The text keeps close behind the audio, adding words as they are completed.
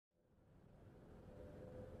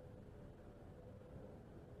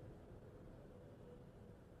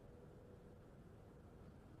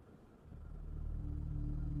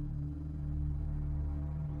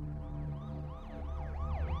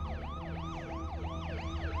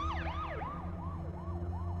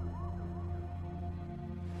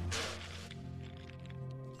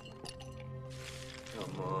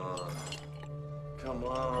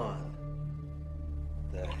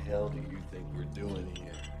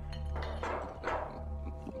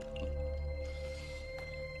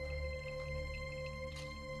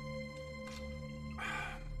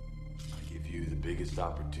biggest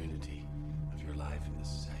opportunity of your life, and this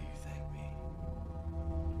is how you thank me.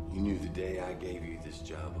 You knew the day I gave you this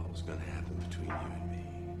job what was going to happen between you and me.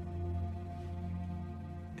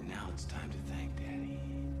 And now it's time to thank Daddy.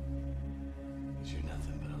 Because you're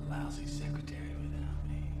nothing but a lousy secretary without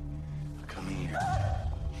me. Now come here.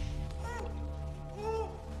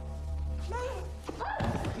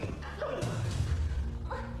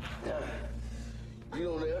 You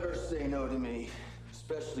don't ever say no to me,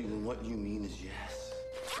 especially when what you mean is yes.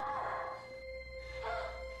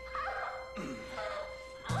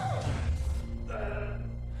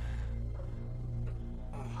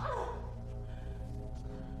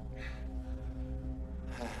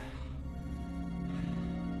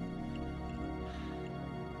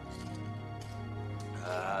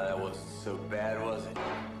 That wasn't so bad, was it?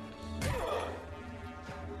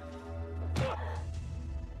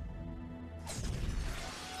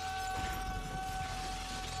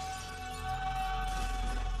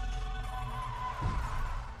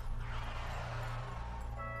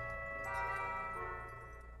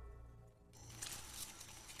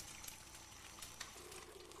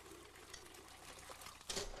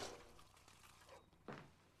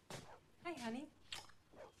 Hi, honey.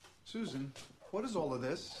 Susan, what is all of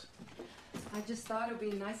this? I just thought it would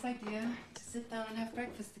be a nice idea to sit down and have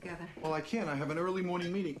breakfast together. Well, I can't. I have an early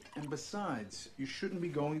morning meeting. And besides, you shouldn't be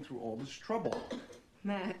going through all this trouble.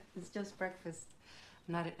 Matt, it's just breakfast.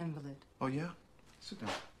 I'm not an invalid. Oh, yeah? Sit down.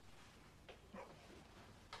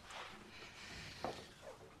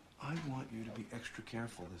 I want you to be extra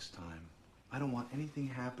careful this time. I don't want anything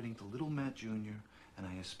happening to little Matt Jr., and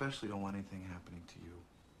I especially don't want anything happening to you.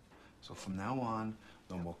 So from now on,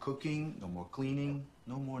 no more cooking, no more cleaning,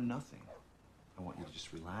 no more nothing. I want you to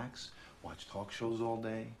just relax, watch talk shows all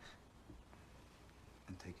day,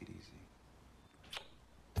 and take it easy.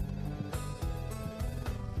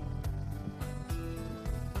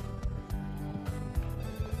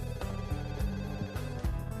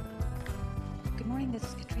 Good morning, this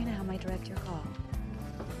is Katrina. How may I direct your call?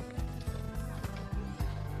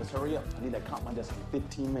 Let's hurry up. I need that comp my desk in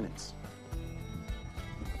 15 minutes.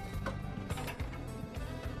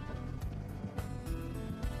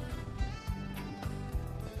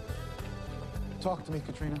 Talk to me,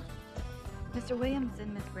 Katrina. Mr. Williams is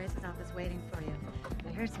in Miss Grace's office waiting for you.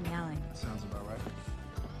 I heard some yelling. Sounds about right.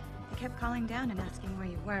 He kept calling down and asking where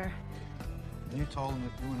you were. And you told him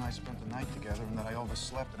that you and I spent the night together and that I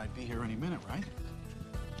overslept and I'd be here any minute, right?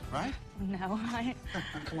 Right? No, I...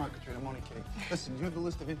 Come on, Katrina, I'm only kidding. Listen, you have the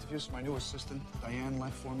list of interviews for my new assistant, Diane,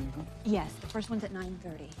 left for me, huh? Yes, the first one's at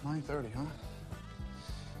 9:30. 9:30, huh?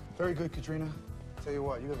 Very good, Katrina. Tell you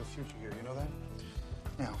what, you have a future here, you know that?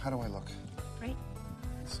 Now, how do I look? Great.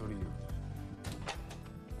 So do you.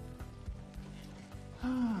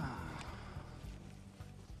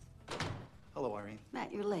 Hello, Irene.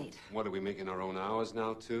 Matt, you're late. What, are we making our own hours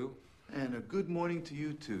now, too? And a good morning to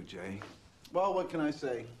you, too, Jay. Well, what can I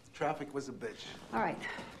say? Traffic was a bitch. All right.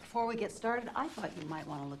 Before we get started, I thought you might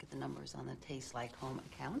want to look at the numbers on the Taste Like Home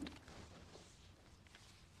account.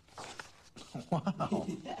 Wow.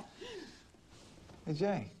 Hey,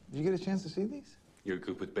 Jay, did you get a chance to see these? You're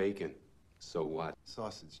cooked with bacon. So what?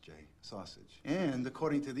 Sausage, Jay, sausage. And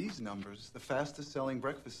according to these numbers, the fastest selling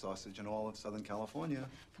breakfast sausage in all of Southern California.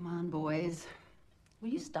 Come on, boys. Will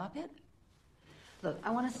you stop it? Look, I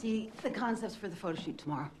want to see the concepts for the photo shoot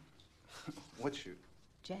tomorrow. What shoot?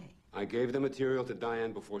 Jay. I gave the material to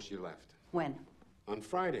Diane before she left. When? On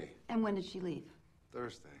Friday. And when did she leave?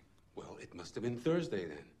 Thursday. Well, it must have been Thursday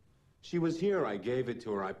then. She was here. I gave it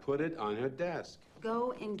to her. I put it on her desk.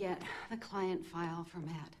 Go and get the client file for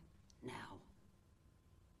Matt. Now.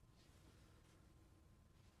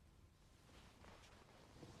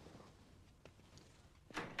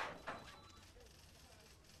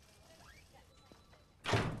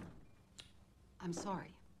 I'm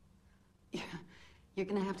sorry. You're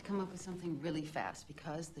gonna have to come up with something really fast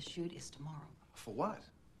because the shoot is tomorrow. For what?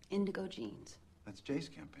 Indigo Jeans. That's Jay's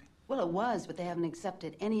campaign. Well, it was, but they haven't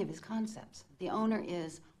accepted any of his concepts. The owner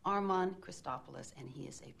is Armand Christopoulos, and he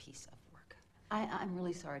is a piece of work. I'm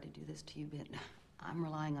really sorry to do this to you, but I'm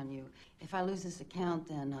relying on you. If I lose this account,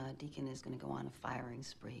 then Deacon is gonna go on a firing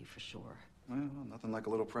spree for sure. Well, nothing like a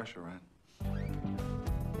little pressure, right?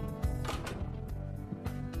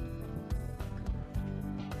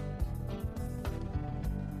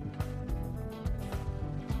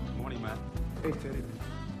 Morning, Matt. Hey, Teddy.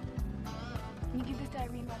 Can you give this to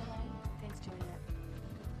Irene right away? Thanks, Juliet.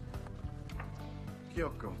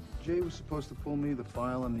 Kyoko, Jay was supposed to pull me the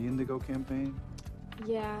file on the Indigo campaign.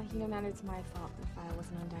 Yeah, you know, Matt, it's my fault the file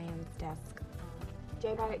wasn't on Diane's desk.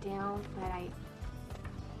 Jay brought it down, but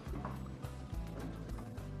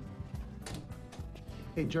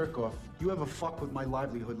Hey, jerk off, you ever fuck with my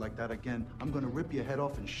livelihood like that again, I'm gonna rip your head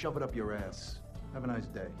off and shove it up your ass. Have a nice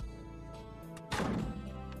day.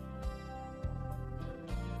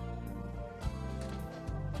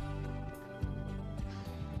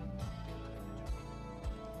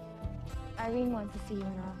 Irene wants to see you in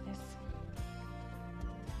her office.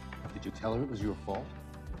 Did you tell her it was your fault?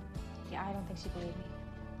 Yeah, I don't think she believed me.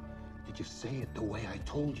 Did you say it the way I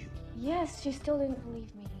told you? Yes, she still didn't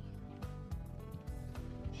believe me.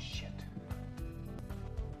 Shit.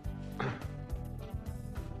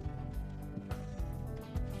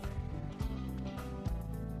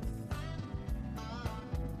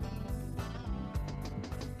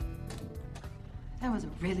 That was a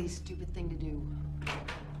really stupid thing to do.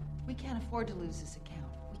 We can't afford to lose this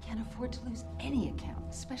account. We can't afford to lose any account,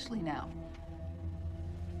 especially now.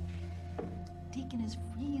 Deacon is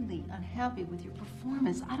really unhappy with your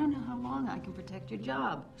performance. I don't know how long I can protect your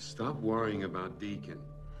job. Stop worrying about Deacon.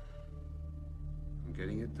 I'm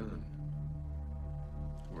getting it done.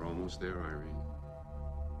 We're almost there, Irene.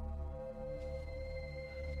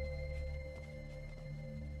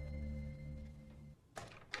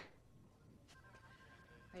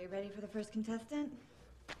 Are you ready for the first contestant?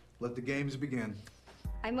 Let the games begin.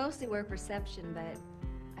 I mostly work reception, but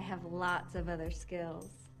I have lots of other skills.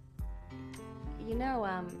 You know,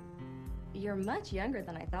 you're much younger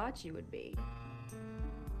than I thought you would be.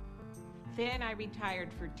 Then I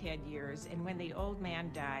retired for 10 years, and when the old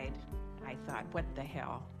man died, I thought, what the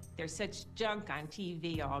hell? There's such junk on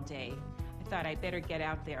TV all day. I thought I'd better get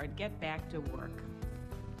out there and get back to work.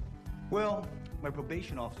 Well, my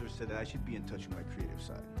probation officer said that I should be in touch with my creative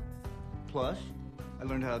side. Plus, I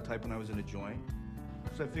learned how to type when I was in a joint.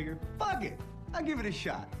 So I figured, fuck it, I'll give it a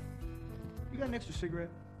shot. You got an extra cigarette?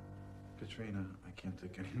 Katrina, I can't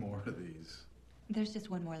take any more of these. There's just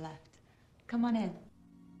one more left. Come on in.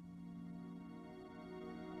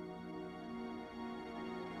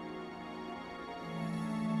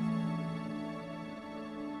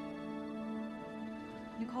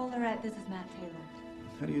 Nicole Lorette, this is Matt Taylor.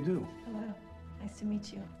 How do you do? Hello. Nice to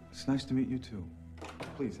meet you. It's nice to meet you too.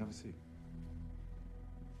 Please, have a seat.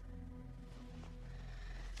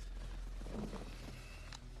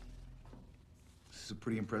 This is a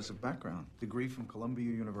pretty impressive background. Degree from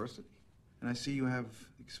Columbia University. And I see you have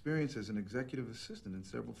experience as an executive assistant in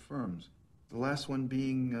several firms. The last one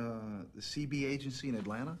being the CB agency in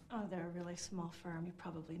Atlanta? Oh, they're a really small firm. You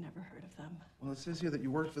probably never heard of them. Well, it says here that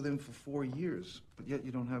you worked for them for 4 years, but yet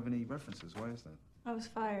you don't have any references. Why is that? I was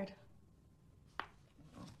fired.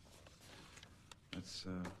 Oh. That's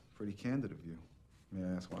pretty candid of you. May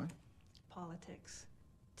I ask why? Politics.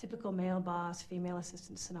 Typical male boss, female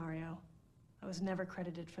assistant scenario. I was never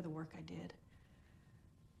credited for the work I did.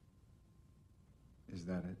 Is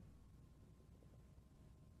that it?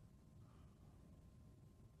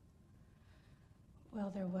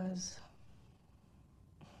 Well, there was...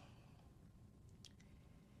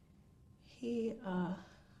 You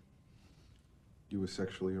were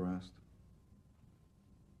sexually harassed?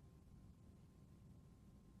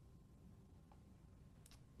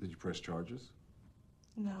 Did you press charges?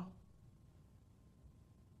 No.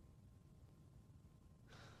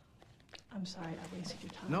 I'm sorry I wasted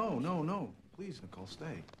your time. No. Please, Nicole,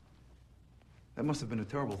 stay. That must have been a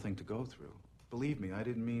terrible thing to go through. Believe me, I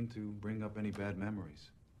didn't mean to bring up any bad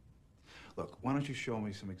memories. Look, why don't you show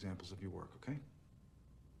me some examples of your work, okay?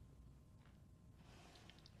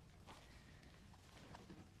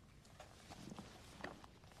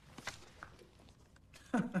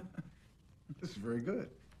 This is very good.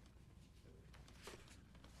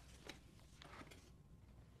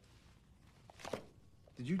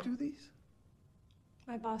 Did you do these?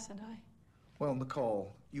 My boss and I. Well,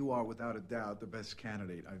 Nicole, you are without a doubt the best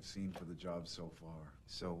candidate I've seen for the job so far.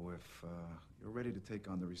 So if you're ready to take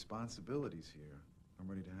on the responsibilities here, I'm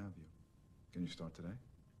ready to have you. Can you start today?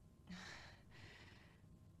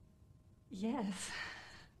 Yes.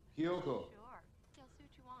 Kyoko. Sure. They'll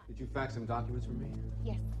suit you on. Did you fax some documents for me?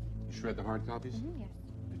 Yes. You shred the hard copies? Yes.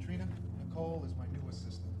 Katrina, Nicole is my new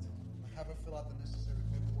assistant. Have her fill out the necessary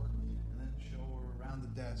paperwork and then show her around the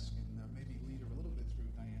desk and maybe lead her a little bit through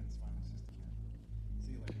Diane's final assistant.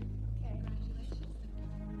 See you later. Okay. Congratulations.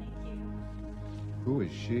 Thank you. Who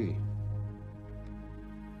is she?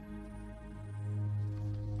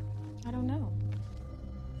 I don't know.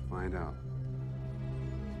 Find out.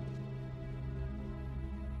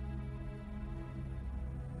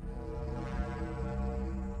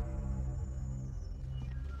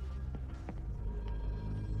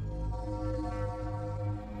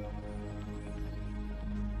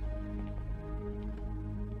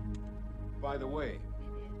 By the way,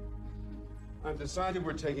 I've decided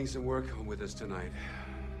we're taking some work home with us tonight.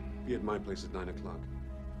 Be at my place at 9 o'clock.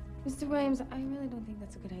 Mr. Williams, I really don't think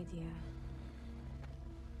that's a good idea.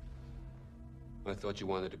 I thought you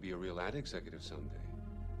wanted to be a real ad executive someday.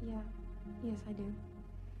 Yeah. Yes, I do.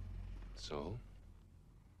 So,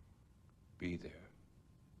 be there.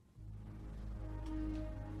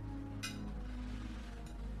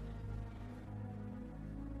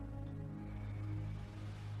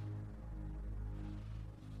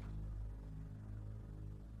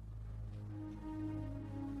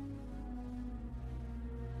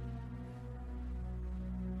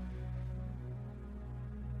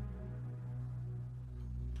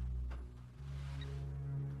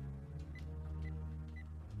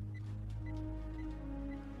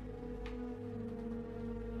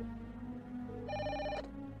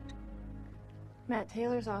 Matt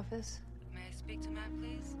Taylor's office. May I speak to Matt,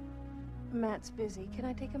 please? Matt's busy. Can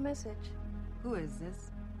I take a message? Who is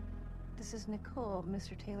this? This is Nicole,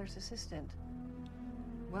 Mr. Taylor's assistant.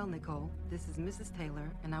 Well, Nicole, this is Mrs.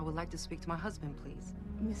 Taylor, and I would like to speak to my husband, please.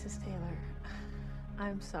 Mrs. Taylor,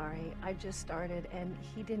 I'm sorry. I just started, and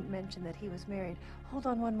he didn't mention that he was married. Hold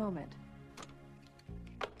on one moment.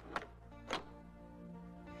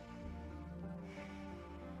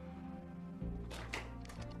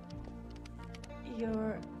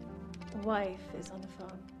 Your wife is on the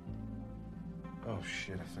phone. Oh,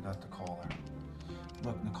 shit, I forgot to call her.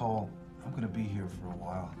 Look, Nicole, I'm gonna be here for a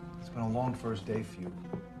while. It's been a long first day for you.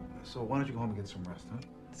 So why don't you go home and get some rest, huh?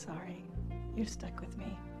 Sorry. You're stuck with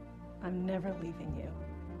me. I'm never leaving you.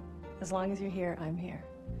 As long as you're here, I'm here.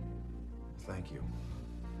 Thank you.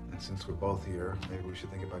 And since we're both here, maybe we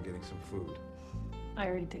should think about getting some food. I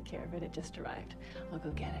already took care of it. It just arrived. I'll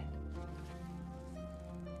go get it.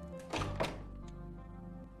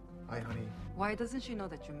 Hi, honey. Why doesn't she know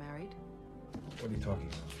that you're married? What are you talking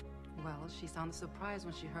about? Well, she sounded surprised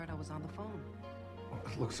when she heard I was on the phone.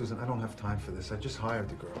 Look, Susan, I don't have time for this. I just hired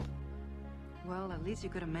the girl. Well, at least you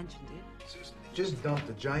could have mentioned it. Susan, they just dumped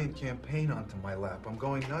a giant campaign onto my lap. I'm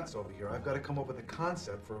going nuts over here. I've got to come up with a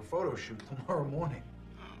concept for a photo shoot tomorrow morning.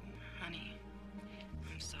 Oh, honey,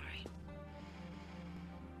 I'm sorry.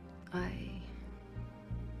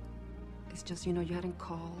 It's just, you hadn't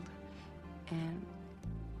called, and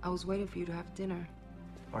I was waiting for you to have dinner.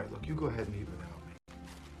 All right, look, you go ahead and eat without me.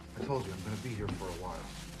 I told you I'm going to be here for a while.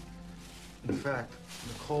 In fact,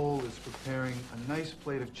 Nicole is preparing a nice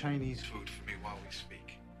plate of Chinese food for me while we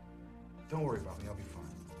speak. Don't worry about me, I'll be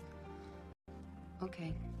fine.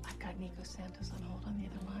 Okay. I've got Nico Santos on hold on the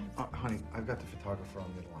other line. Honey, I've got the photographer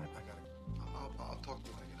on the other line. I'll talk to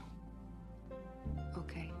you when I get home.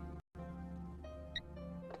 Okay.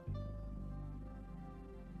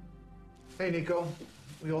 Hey, Nico.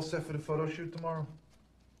 We all set for the photo shoot tomorrow?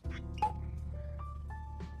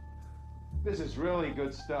 This is really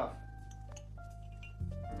good stuff.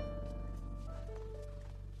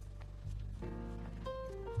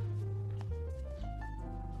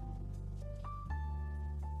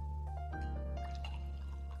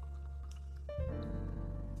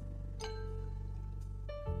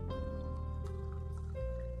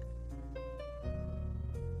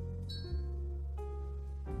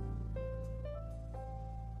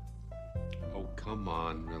 Oh, come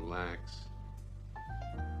on, relax.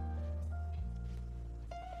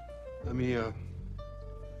 Let me,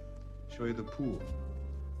 show you the pool.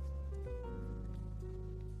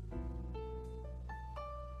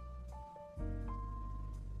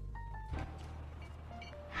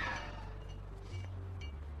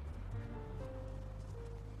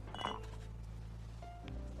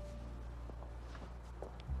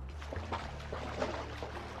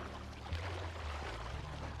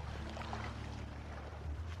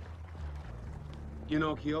 You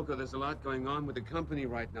know, Kyoko, there's a lot going on with the company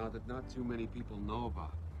right now that not too many people know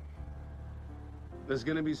about. There's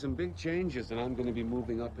gonna be some big changes, and I'm gonna be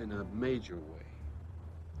moving up in a major way.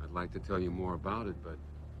 I'd like to tell you more about it, but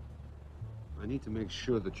I need to make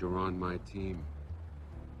sure that you're on my team.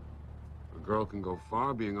 A girl can go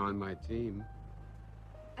far being on my team.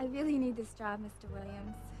 I really need this job, Mr.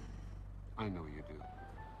 Williams. I know you do.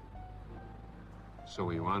 So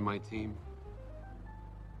are you on my team?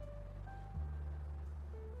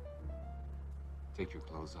 Take your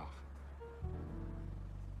clothes off.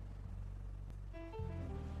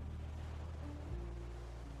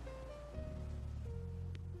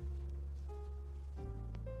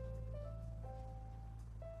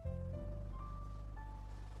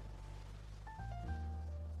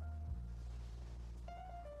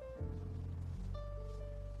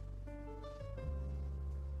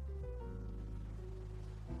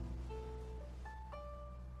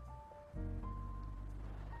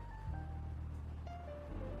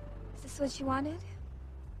 Is this what you wanted?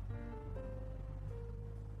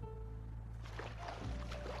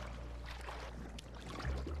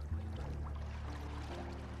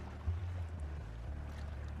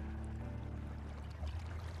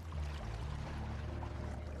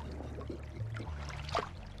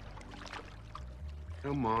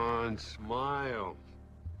 Come on, smile.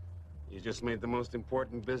 You just made the most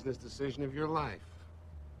important business decision of your life.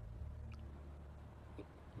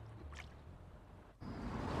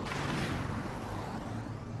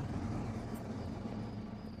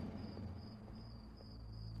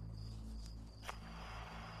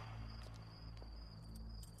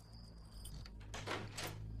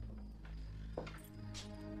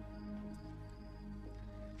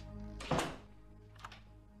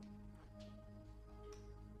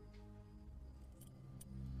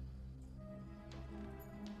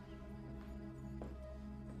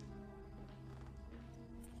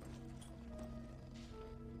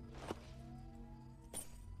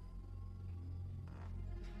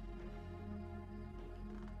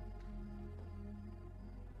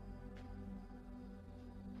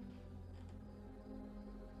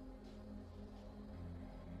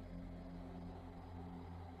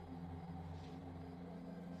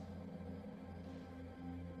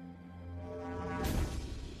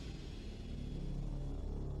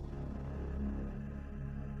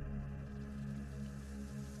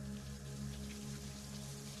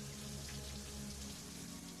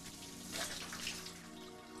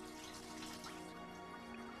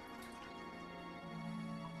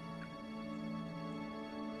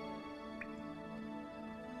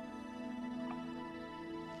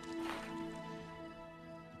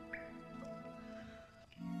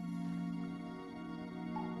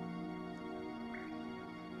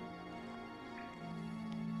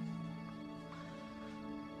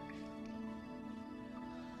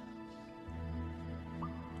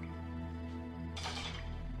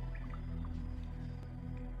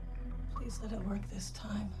 Please let it work this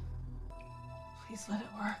time. Please let it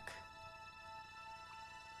work.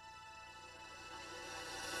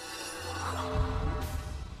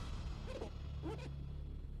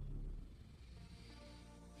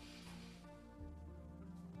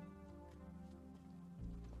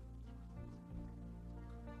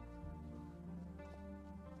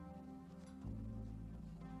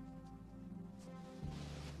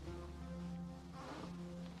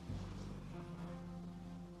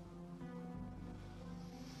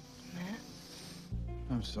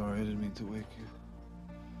 I'm sorry, I didn't mean to wake you.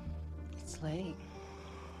 It's late.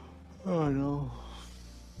 Oh, I know.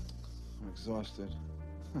 I'm exhausted.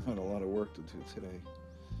 I had a lot of work to do today.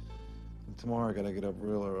 And tomorrow I gotta get up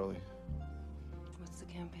real early. What's the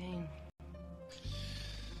campaign?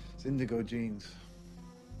 It's indigo jeans.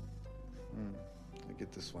 I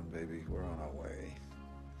get this one, baby. We're on our way.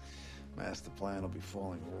 Master plan will be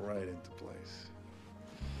falling right into place.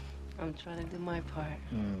 I'm trying to do my part.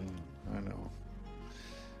 I know.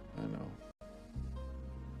 I know.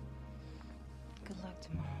 Good luck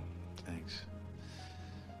tomorrow. Thanks.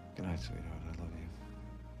 Good night, sweetheart. I love you.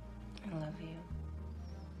 I love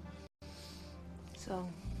you. So,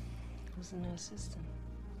 who's the new assistant?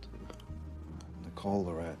 Nicole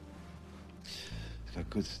Lorette. He's got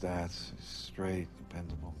good stats. He's straight,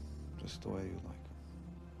 dependable. Just the way you like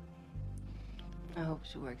him. I hope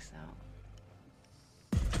she works out.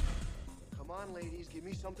 Come on, ladies, give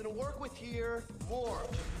me something to work with here. More.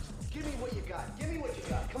 Give me what you got. Give me what you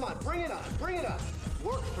got. Come on, bring it on. Bring it on.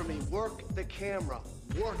 Work for me. Work the camera.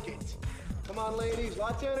 Work it. Come on, ladies.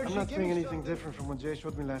 Lots of energy. I'm not Give seeing me anything something. different from what Jay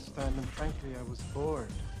showed me last time, and frankly, I was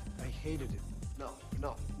bored. I hated it.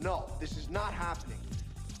 No. This is not happening.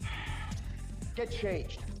 Get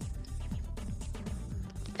changed.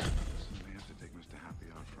 We have to take Mr. Happy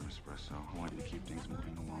out for an espresso. I want you to keep things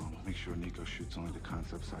moving along. Make sure Nico shoots only the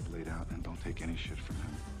concepts I've laid out, and don't take any shit from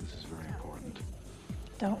him. This is very important.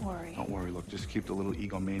 Don't worry. Don't worry. Look, just keep the little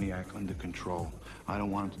egomaniac under control. I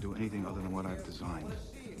don't want him to do anything other than what I've designed.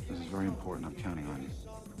 This is very important. I'm counting on you.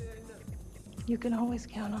 You can always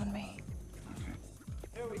count on me. Okay.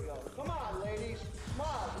 Here we go. Come on, ladies.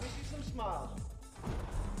 Smiles. Let me see some smiles.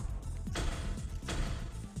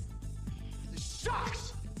 This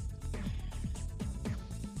sucks!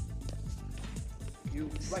 You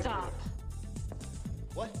right Stop. there.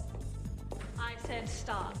 What? I said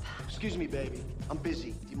stop. Excuse me, baby. I'm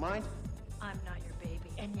busy. Do you mind? I'm not your baby.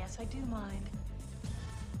 And yes, I do mind.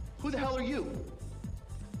 Who the hell are you?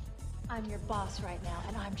 I'm your boss right now,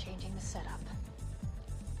 and I'm changing the setup.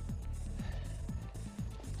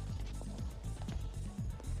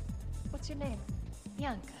 What's your name?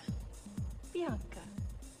 Bianca. Bianca.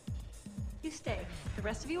 You stay. The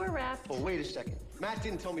rest of you are wrapped. Oh, wait a second. Matt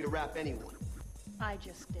didn't tell me to rap anyone. I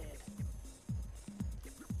just did.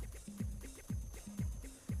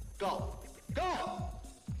 Go. Go!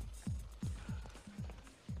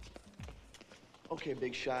 Okay,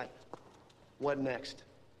 big shot. What next?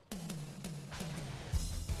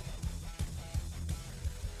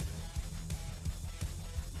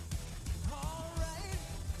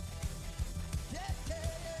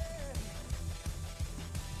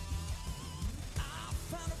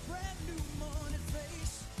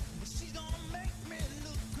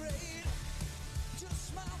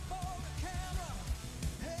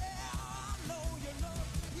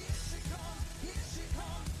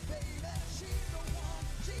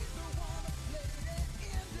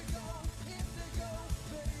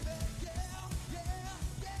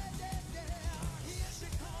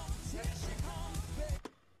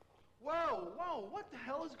 Nico, what the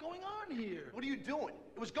hell is going on here? What are you doing?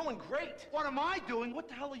 It was going great. What am I doing? What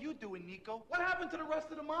the hell are you doing, Nico? What happened to the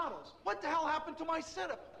rest of the models? What the hell happened to my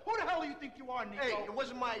setup? Who the hell do you think you are, Nico? Hey, it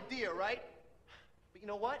wasn't my idea, right? But you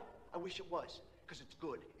know what? I wish it was, because it's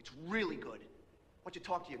good. It's really good. Why don't you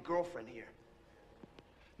talk to your girlfriend here?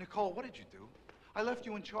 Nicole, what did you do? I left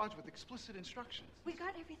you in charge with explicit instructions. We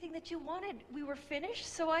got everything that you wanted. We were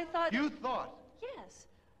finished, so I thought... You thought? Yes.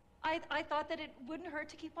 I thought that it wouldn't hurt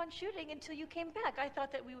to keep on shooting until you came back. I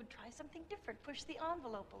thought that we would try something different, push the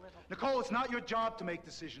envelope a little. Nicole, it's not your job to make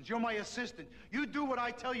decisions. You're my assistant. You do what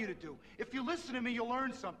I tell you to do. If you listen to me, you'll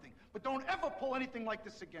learn something. But don't ever pull anything like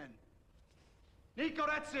this again. Nico,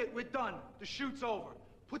 that's it. We're done. The shoot's over.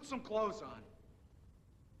 Put some clothes on.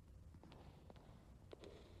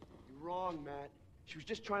 You're wrong, Matt. She was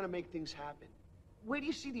just trying to make things happen. Where do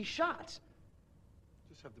you see these shots?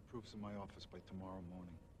 Just have the proofs in my office by tomorrow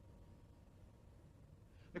morning.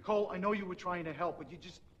 Nicole, I know you were trying to help, but you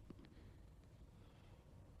just...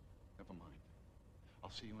 Never mind. I'll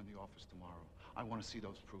see you in the office tomorrow. I want to see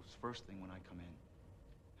those proofs first thing when I come in.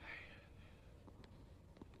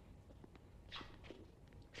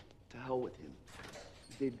 To hell with him.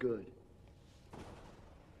 He did good.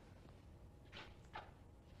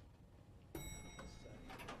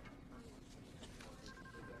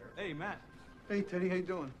 Hey, Matt. Hey, Teddy, how you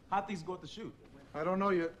doing? How'd things go at the shoot? I don't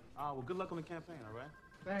know yet. Well, good luck on the campaign, all right?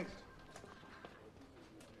 Thanks.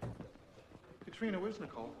 Katrina, where's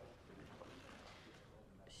Nicole?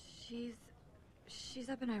 She's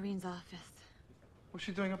up in Irene's office. What's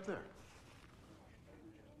she doing up there?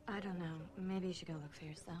 I don't know. Maybe you should go look for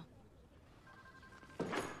yourself.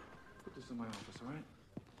 Put this in my office, all right?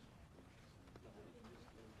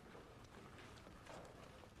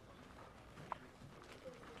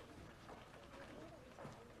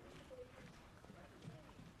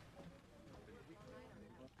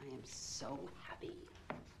 I am so happy.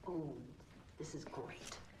 Oh, this is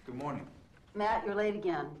great. Good morning. Matt, you're late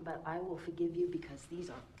again, but I will forgive you because these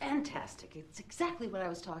are fantastic. It's exactly what I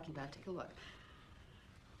was talking about. Take a look.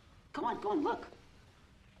 Go on, look.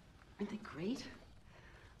 Aren't they great?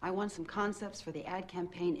 I want some concepts for the ad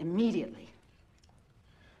campaign immediately.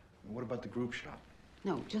 What about the group shot?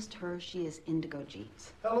 No, just her. She is indigo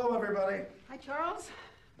jeans. Hello, everybody. Hi, Charles.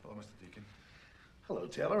 Hello, Mr. Deacon. Hello,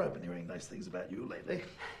 Taylor. I've been hearing nice things about you lately.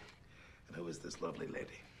 And who is this lovely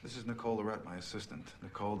lady? This is Nicole Lorette, my assistant.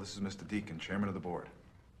 Nicole, this is Mr. Deacon, chairman of the board.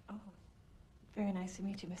 Oh, very nice to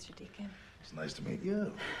meet you, Mr. Deacon. It's nice to meet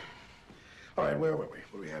you. All right, where were we?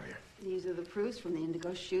 What do we have here? These are the proofs from the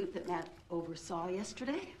indigo shoot that Matt oversaw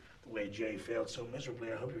yesterday. The way Jay failed so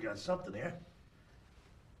miserably, I hope you got something here.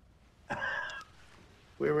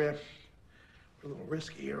 We're a little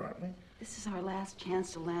risky here, aren't we? This is our last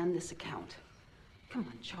chance to land this account. Come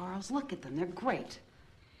on, Charles, look at them. They're great.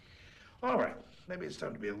 All right, maybe it's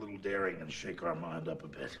time to be a little daring and shake our mind up a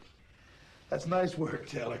bit. That's nice work,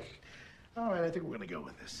 Taylor. All right, I think we're gonna go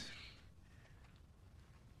with this.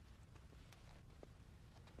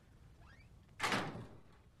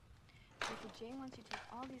 Jay wants you to take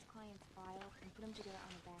all these clients' files and put them together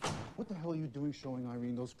on the back. What the hell are you doing showing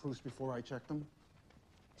Irene those proofs before I check them?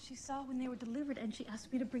 She saw when they were delivered and she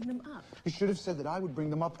asked me to bring them up. You should have said that I would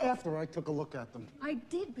bring them up after I took a look at them. I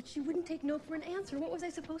did, but she wouldn't take no for an answer. What was I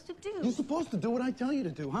supposed to do? You're supposed to do what I tell you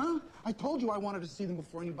to do, huh? I told you I wanted to see them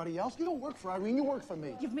before anybody else. You don't work for Irene, you work for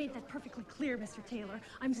me. You've made that perfectly clear, Mr. Taylor.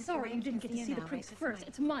 I'm sorry you didn't get to see the prints first.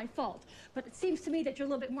 It's my fault. But it seems to me that you're a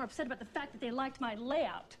little bit more upset about the fact that they liked my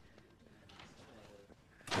layout.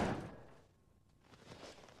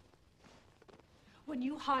 When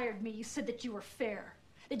you hired me, you said that you were fair,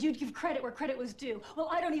 that you'd give credit where credit was due. Well,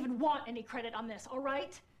 I don't even want any credit on this, all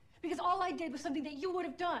right? Because all I did was something that you would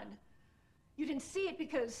have done. You didn't see it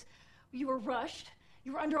because you were rushed,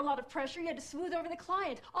 you were under a lot of pressure, you had to smooth over the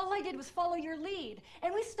client. All I did was follow your lead,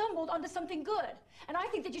 and we stumbled onto something good. And I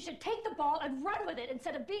think that you should take the ball and run with it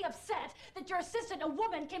instead of being upset that your assistant, a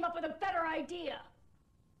woman, came up with a better idea.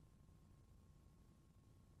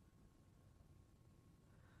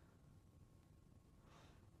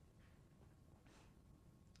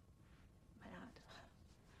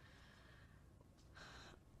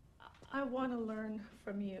 I want to learn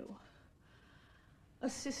from you,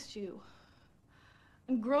 assist you,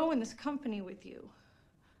 and grow in this company with you.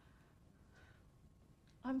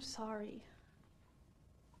 I'm sorry.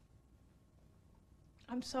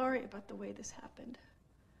 I'm sorry about the way this happened.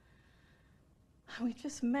 We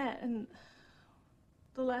just met, and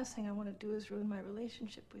the last thing I want to do is ruin my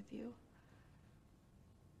relationship with you.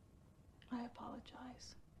 I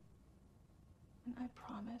apologize. And I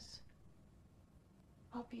promise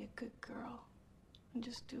I'll be a good girl and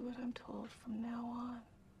just do what I'm told from now on.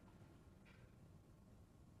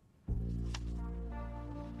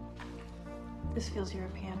 This feels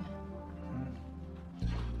European.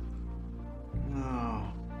 No.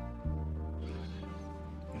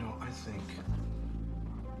 You know, I think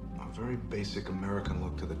a very basic American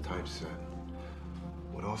look to the typeset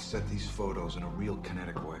would offset these photos in a real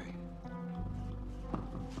kinetic way.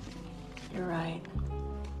 You're right.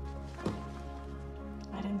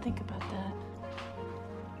 I didn't think about that.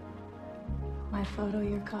 My photo,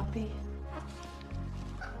 your copy.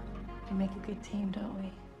 We make a good team, don't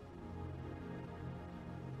we?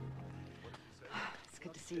 It's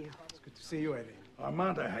good to see you. It's good to see you, Eddie.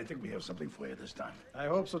 Armand, I think we have something for you this time. I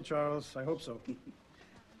hope so, Charles. I hope so.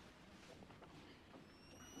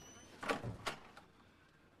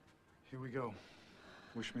 Here we go.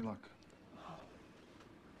 Wish me luck.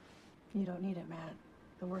 You don't need it, Matt.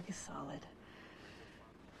 The work is solid.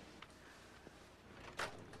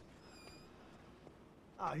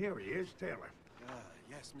 Ah, here he is, Taylor.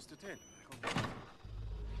 Yes, Mr. Taylor.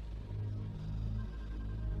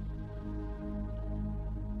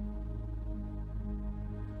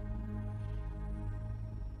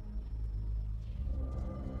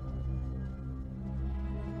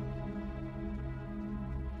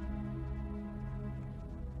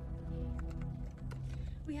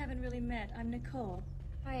 We haven't really met. I'm Nicole.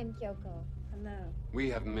 Hi, I'm Kyoko. Hello. We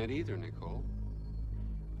haven't met either, Nicole.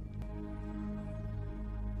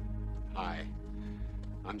 Hi,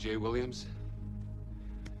 I'm Jay Williams.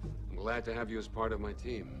 I'm glad to have you as part of my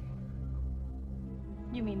team.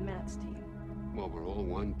 You mean Matt's team? Well, we're all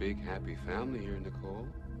one big happy family here, Nicole.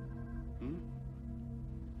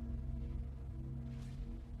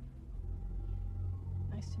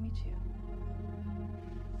 Nice to meet you.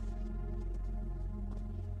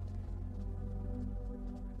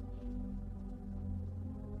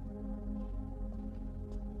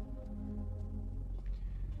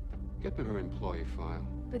 Get me her employee file.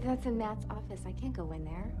 But that's in Matt's office. I can't go in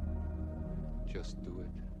there. Just do it.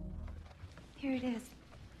 Here it is.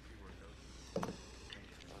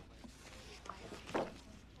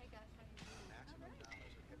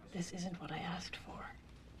 This isn't what I asked for.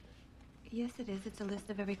 Yes, it is. It's a list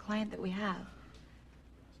of every client that we have.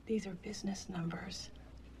 These are business numbers.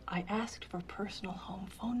 I asked for personal home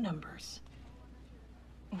phone numbers.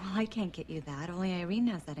 Well, I can't get you that. Only Irene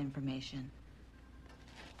has that information.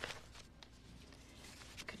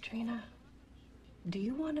 Katrina, do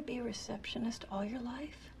you want to be a receptionist all your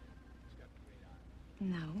life?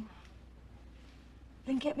 No.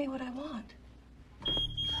 Then get me what I want.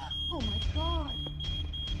 Oh my God.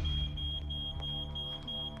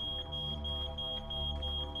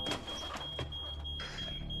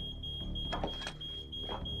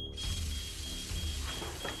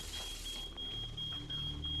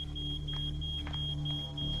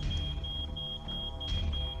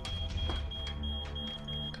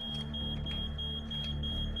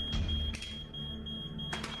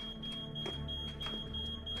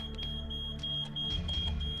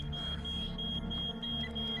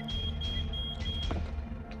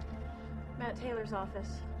 Matt Taylor's office.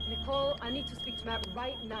 Nicole, I need to speak to Matt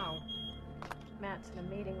right now. Matt's in a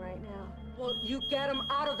meeting right now. Well, you get him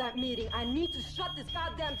out of that meeting. I need to shut this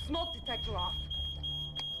goddamn smoke detector off.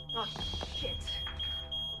 Oh, shit.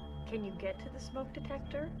 Can you get to the smoke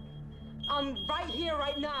detector? I'm right here,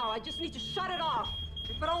 right now. I just need to shut it off.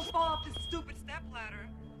 If I don't fall off this stupid stepladder.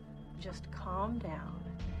 Just calm down.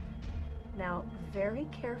 Now, very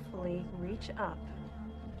carefully reach up.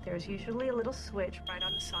 There's usually a little switch right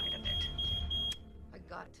on the side of it. I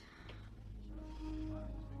got.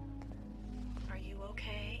 Are you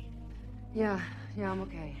okay? Yeah, I'm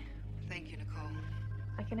okay. Thank you, Nicole.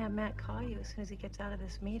 I can have Matt call you as soon as he gets out of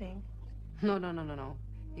this meeting. No.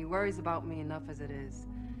 He worries about me enough as it is.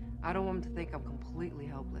 I don't want him to think I'm completely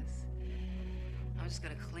helpless. I'm just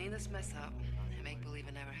gonna clean this mess up and make believe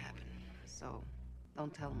it never happened. So,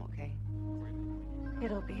 don't tell him, okay?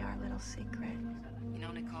 It'll be our little secret. You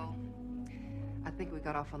know, Nicole, I think we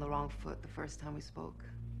got off on the wrong foot the first time we spoke.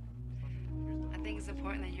 I think it's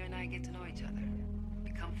important that you and I get to know each other,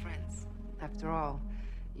 become friends. After all,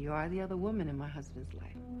 you are the other woman in my husband's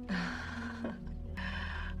life.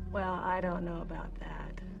 Well, I don't know about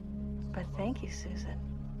that. But thank you, Susan.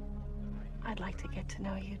 I'd like to get to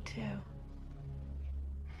know you, too.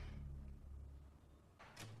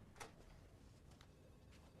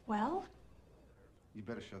 Well? You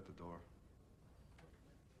better shut the door.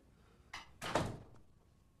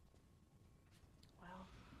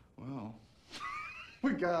 Well,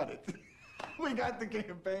 we got it. We got the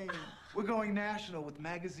campaign. We're going national with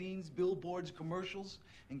magazines, billboards, commercials.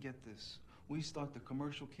 And get this, we start the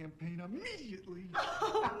commercial campaign immediately.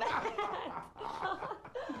 Oh, Matt.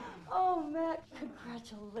 Oh, Matt,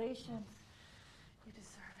 congratulations. You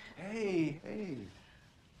deserve it. Hey,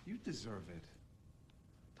 you deserve it.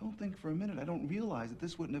 Don't think for a minute I don't realize that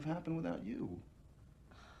this wouldn't have happened without you.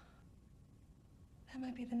 That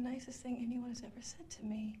might be the nicest thing anyone has ever said to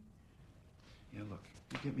me. Yeah, look,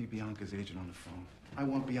 you get me Bianca's agent on the phone. I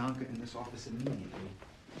want Bianca in this office immediately.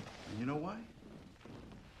 And you know why?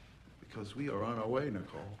 Because we are on our way,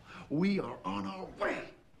 Nicole. We are on our way.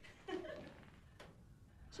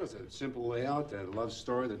 So it's a simple layout, a love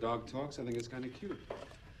story, the dog talks. I think it's kind of cute.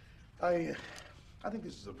 I think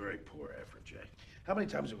this is a very poor effort, Jay. How many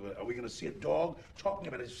times are we going to see a dog talking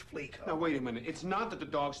about his flea collar? Now, wait a minute. It's not that the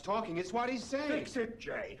dog's talking. It's what he's saying. Fix it,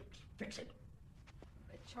 Jay. Fix it.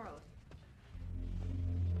 Charlie.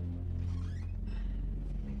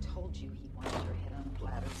 I told you he wanted your head on a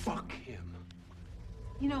platter. Fuck him.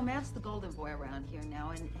 You know, Matt's the golden boy around here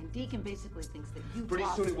now, and Deacon basically thinks that you Pretty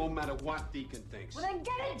lost. soon it won't matter what Deacon thinks. Well, then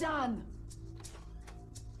get it done!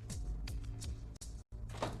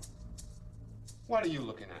 What are you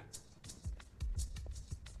looking at?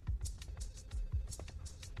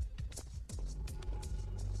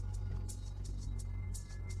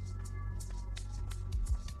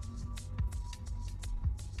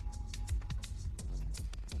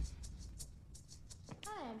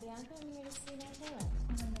 Hi, I'm Bianca. I'm here to see Matt Taylor.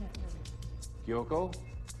 Kyoko?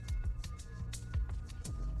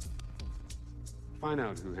 Find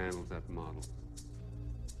out who handles that model.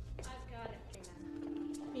 I've got it, Trina.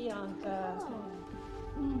 Bianca. Oh.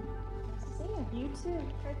 Nice to see you. You too.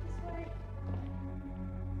 Right this way.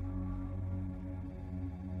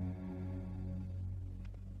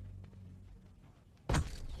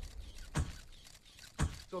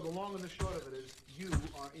 So the long and the short of it is, you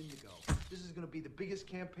are Indigo. This is going to be the biggest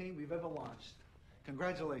campaign we've ever launched.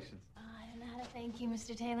 Congratulations. Oh, I don't know how to thank you,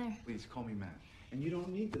 Mr. Taylor. Please call me Matt. And you don't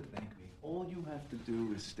need to thank me. All you have to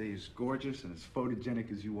do is stay as gorgeous and as photogenic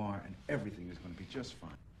as you are, and everything is going to be just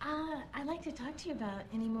fine. I'd like to talk to you about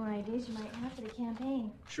any more ideas you might have for the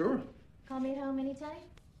campaign. Sure. Call me at home anytime?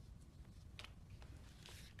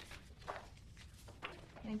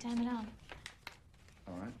 Anytime at all.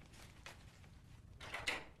 All right.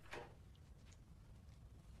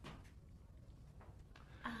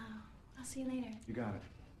 I'll see you later. You got it.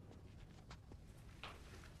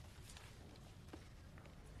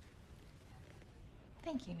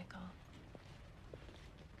 Thank you, Nicole.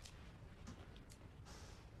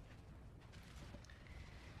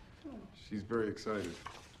 She's very excited.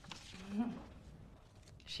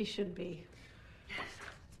 She should be.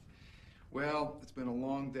 Well, it's been a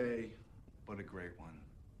long day, but a great one.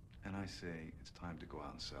 And I say it's time to go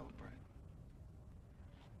out and celebrate.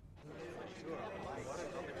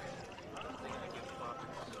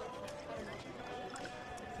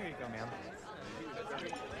 Here you go, ma'am.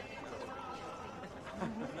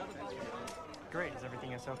 Great. Is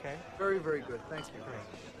everything else okay? Very, very good. Thank you.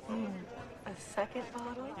 Great. A second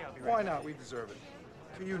bottle? Yeah, I'll be right Why not? We deserve it.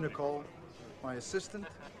 To you, Nicole, my assistant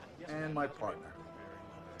and my partner.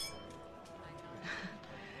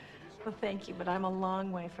 Well, thank you, but I'm a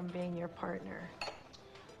long way from being your partner.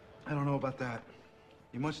 I don't know about that.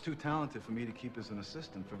 You're much too talented for me to keep as an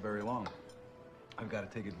assistant for very long. I've got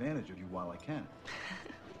to take advantage of you while I can.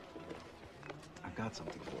 I've got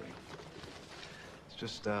something for you. It's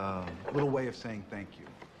just a little way of saying thank you.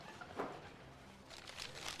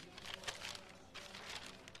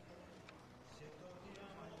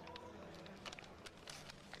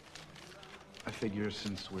 I figure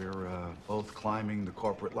since we're both climbing the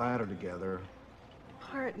corporate ladder together,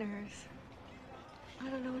 Partners. I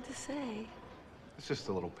don't know what to say. it's just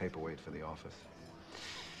a little paperweight for the office.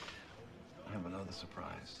 I have another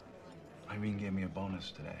surprise. Irene gave me a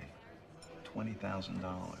bonus today. $20,000.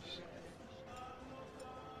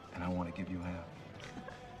 And I want to give you half.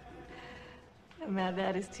 Matt,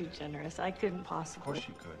 that is too generous. I couldn't possibly. Of course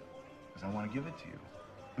you could, because I want to give it to you.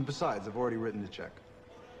 And besides, I've already written the check.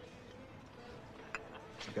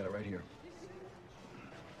 I've got it right here.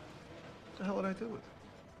 What the hell did I do with it?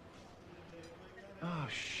 Oh,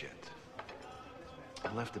 shit.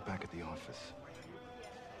 I left it back at the office.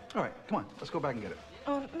 All right, come on, let's go back and get it.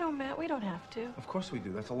 Oh, no, Matt, we don't have to. Of course we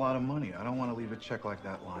do. That's a lot of money. I don't want to leave a check like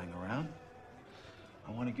that lying around.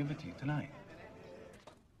 I want to give it to you tonight.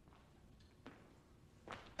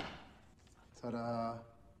 Ta-da.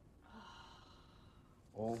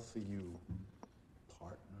 All for you,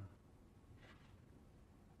 partner.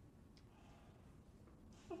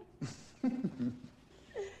 Thanks.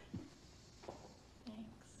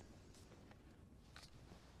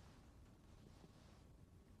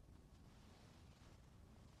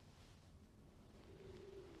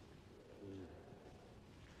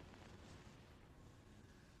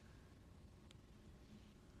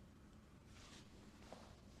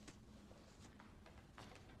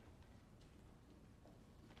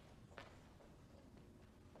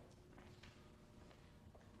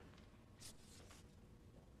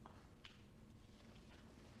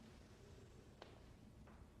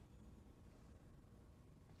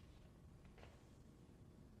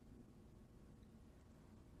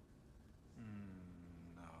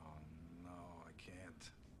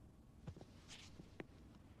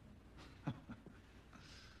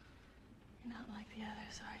 the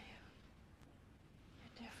others, are you?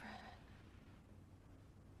 You're different.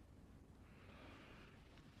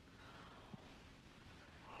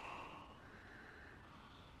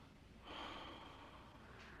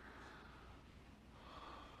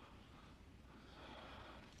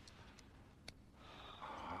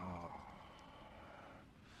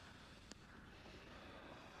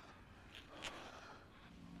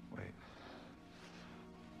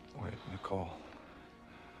 Wait, Nicole.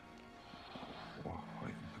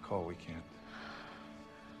 Wait, Nicole, we can't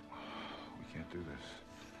do this.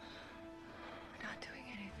 We're not doing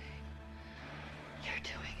anything. You're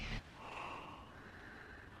doing it.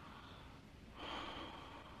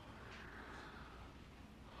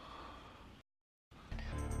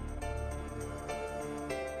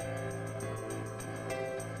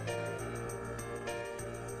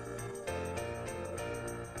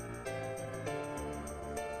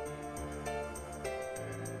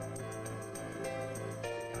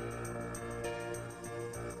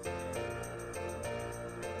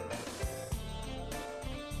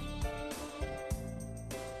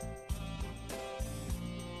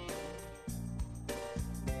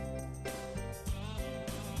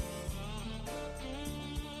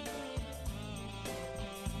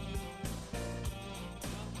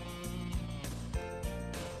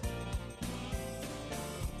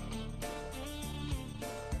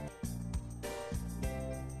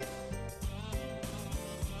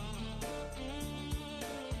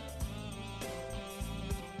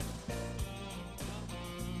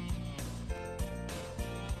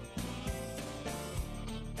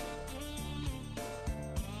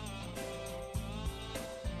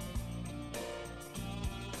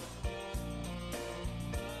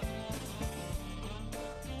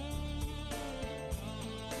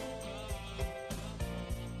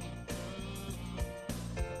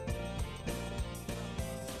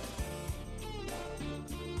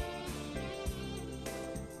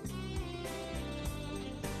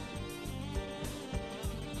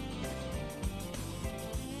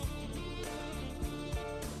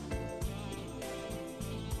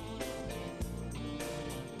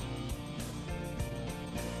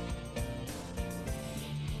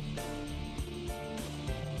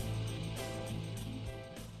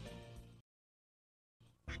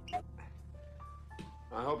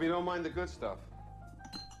 I hope you don't mind the good stuff.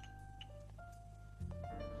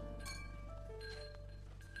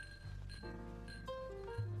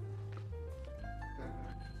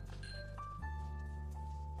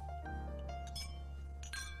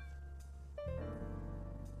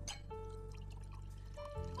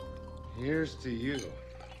 Here's to you.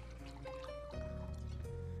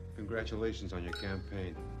 Congratulations on your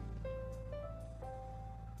campaign.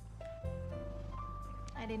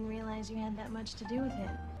 I didn't realize you had that much to do with it.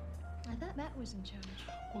 I thought Matt was in charge.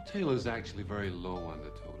 Well, Taylor's actually very low on the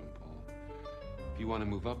totem pole. If you want to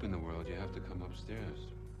move up in the world, you have to come upstairs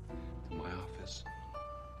to my office.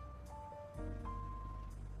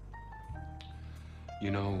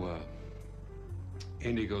 You know,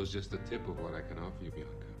 Indigo's just the tip of what I can offer you,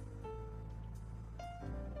 Bianca.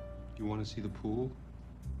 You want to see the pool?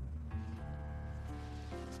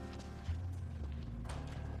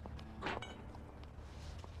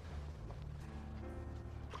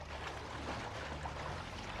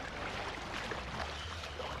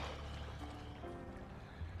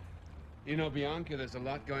 You know, Bianca, there's a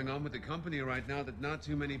lot going on with the company right now that not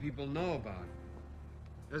too many people know about.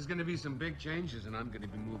 There's going to be some big changes, and I'm going to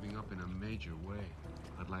be moving up in a major way.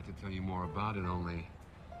 I'd like to tell you more about it, only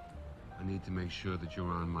I need to make sure that you're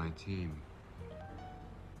on my team.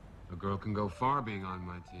 A girl can go far being on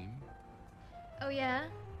my team. Oh, yeah?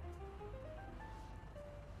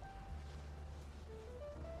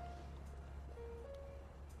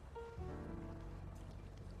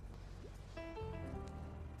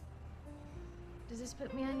 Does this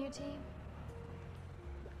put me on your team?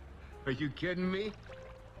 Are you kidding me?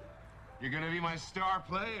 You're going to be my star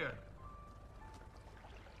player.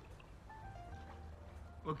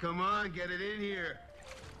 Well, come on, get it in here.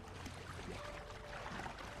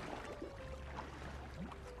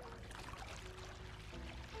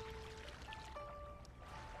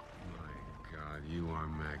 My God, you are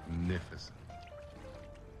magnificent.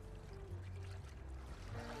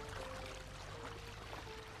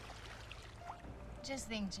 Just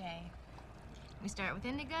think, Jay. We start with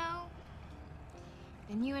Indigo,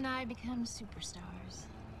 then you and I become superstars.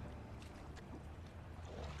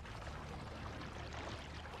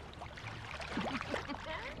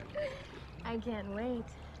 I can't wait.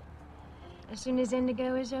 As soon as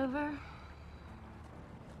Indigo is over, I'm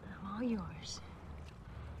all yours.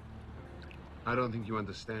 I don't think you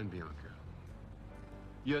understand, Bianca.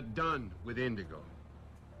 You're done with Indigo.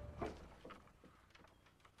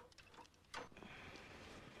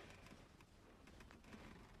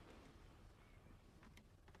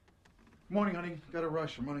 Morning, honey. Got a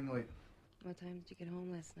rush. I'm running late. What time did you get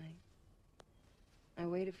home last night? I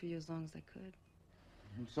waited for you as long as I could.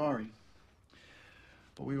 I'm sorry.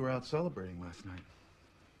 But we were out celebrating last night.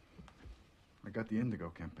 I got the Indigo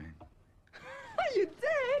campaign. You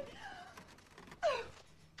did?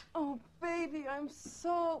 Oh, baby, I'm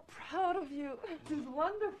so proud of you. This is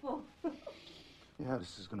wonderful. Yeah,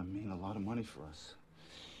 this is gonna mean a lot of money for us.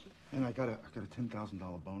 And I got a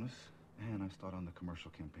 $10,000 bonus, and I start on the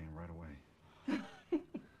commercial campaign right away.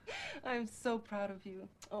 I'm so proud of you.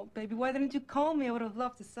 Oh, baby, why didn't you call me? I would have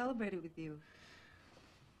loved to celebrate it with you.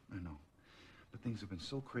 I know. But things have been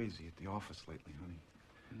so crazy at the office lately, honey.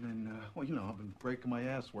 And then, well, you know, I've been breaking my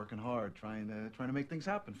ass, working hard, trying to make things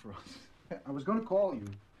happen for us. I was gonna call you.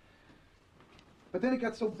 But then it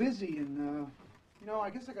got so busy, and, you know, I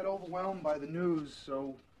guess I got overwhelmed by the news,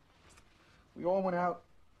 so we all went out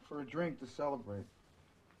for a drink to celebrate.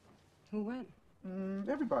 Who went?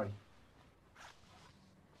 Everybody.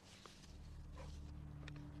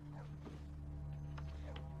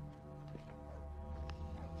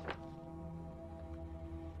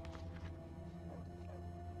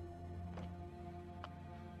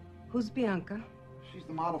 Who's Bianca? She's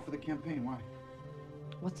the model for the campaign. Why?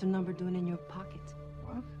 What's her number doing in your pocket?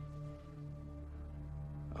 What?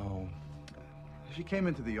 Oh, she came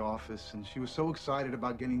into the office, and she was so excited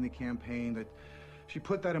about getting the campaign that she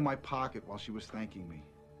put that in my pocket while she was thanking me,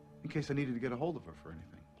 in case I needed to get a hold of her for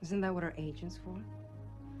anything. Isn't that what our agent's for?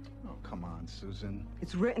 Oh, come on, Susan.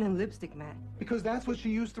 It's written in lipstick, Matt. Because that's what she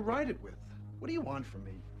used to write it with. What do you want from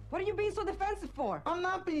me? What are you being so defensive for? I'm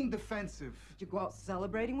not being defensive. Did you go out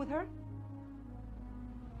celebrating with her?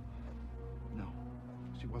 No,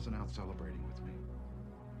 she wasn't out celebrating with me.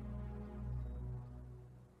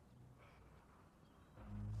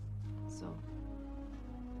 So,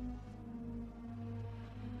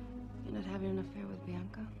 you're not having an affair with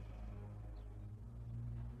Bianca?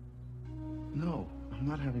 No, I'm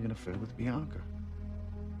not having an affair with Bianca.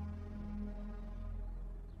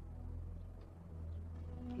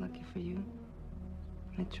 Lucky for you,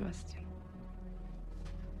 I trust you.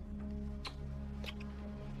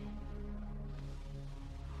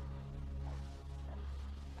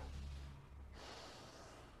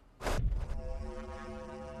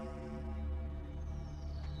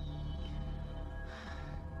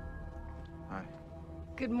 Hi.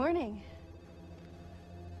 Good morning.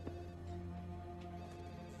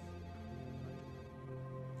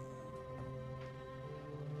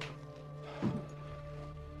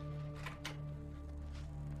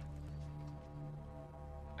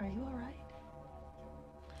 Are you all right?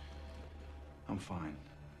 I'm fine.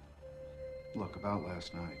 Look, about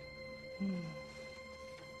last night.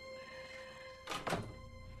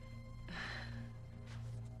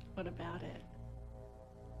 What about it?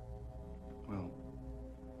 Well,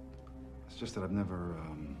 it's just that I've never,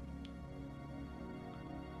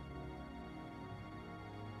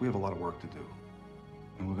 we have a lot of work to do,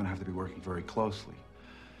 and we're gonna have to be working very closely.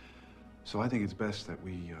 So I think it's best that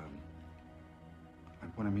we,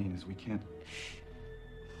 what I mean is we can't...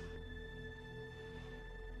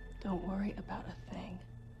 Don't worry about a thing.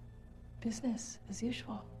 Business as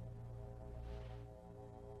usual.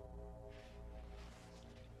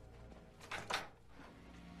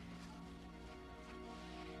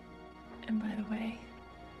 And by the way,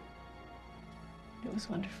 it was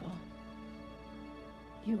wonderful.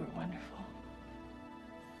 You were wonderful.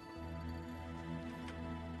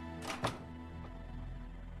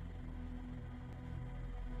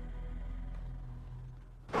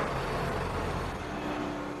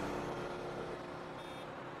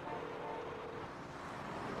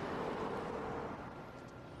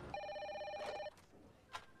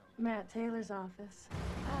 Matt Taylor's office.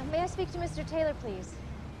 May I speak to Mr. Taylor, please?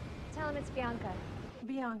 Tell him it's Bianca.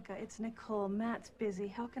 Bianca, it's Nicole. Matt's busy.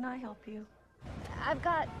 How can I help you? I've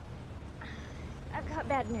got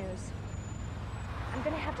bad news. I'm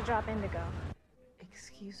gonna have to drop Indigo.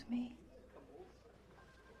 Excuse me?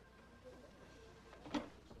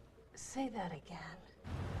 Say that again.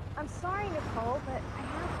 I'm sorry, Nicole, but I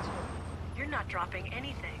have to. You're not dropping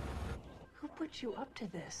anything. Who put you up to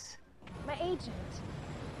this? My agent.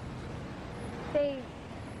 They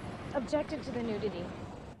objected to the nudity.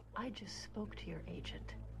 I just spoke to your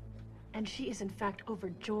agent, and she is in fact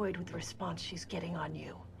overjoyed with the response she's getting on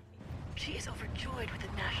you. She is overjoyed with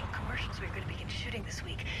the national commercials we're going to begin shooting this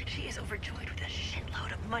week. She is overjoyed with the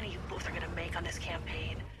shitload of money you both are going to make on this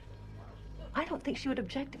campaign. I don't think she would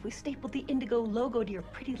object if we stapled the Indigo logo to your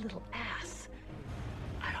pretty little ass.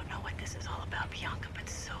 this is all about, Bianca, but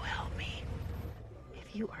so help me.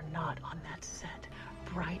 If you are not on that set,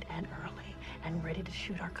 bright and early, and ready to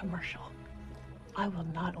shoot our commercial, I will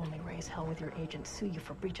not only raise hell with your agent, sue you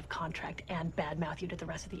for breach of contract, and badmouth you to the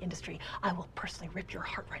rest of the industry, I will personally rip your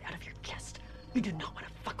heart right out of your chest. You do not want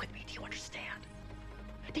to fuck with me, do you understand?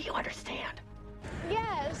 Do you understand?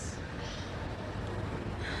 Yes.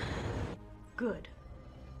 Good.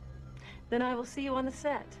 Then I will see you on the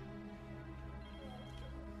set.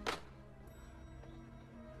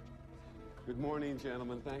 Good morning,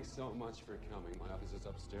 gentlemen. Thanks so much for coming. My office is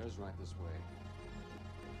upstairs, right this way.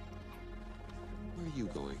 Where are you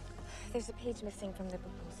going? There's a page missing from the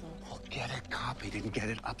proposal. Well, get it copied and get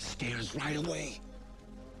it upstairs right away.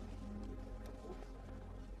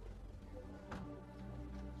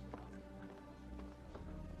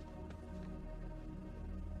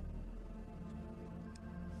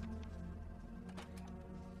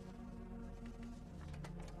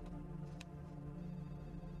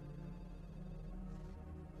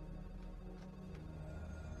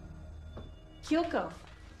 Kyoko,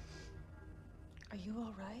 are you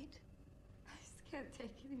all right? I just can't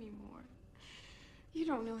take it anymore. You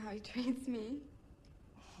don't know how he treats me.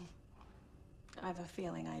 I have a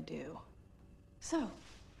feeling I do. So,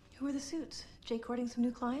 who are the suits? Jay courting some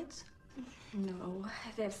new clients? No,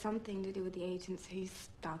 they have something to do with the agency's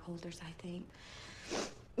stockholders, I think.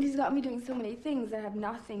 He's got me doing so many things that have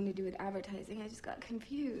nothing to do with advertising. I just got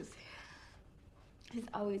confused. He's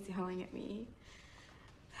always yelling at me.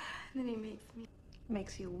 Then he makes me...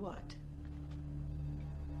 Makes you what?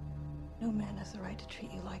 No man has the right to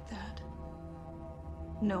treat you like that.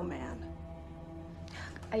 No man.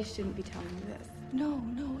 I shouldn't be telling you this. No,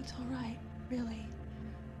 it's all right. Really.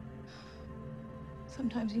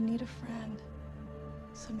 Sometimes you need a friend.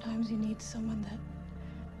 Sometimes you need someone that...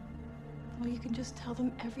 well, you can just tell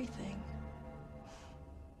them everything.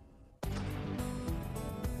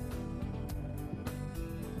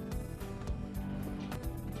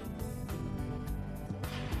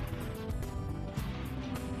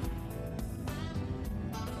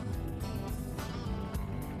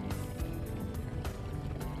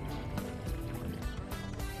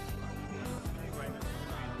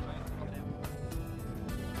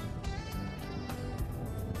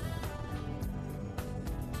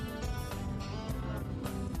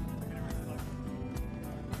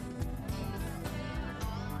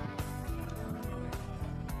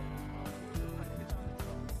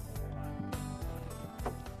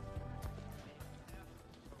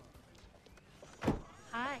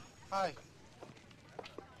 Hi.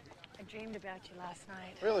 I dreamed about you last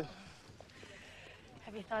night. Really?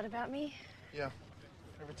 Have you thought about me? Yeah.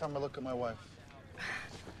 Every time I look at my wife.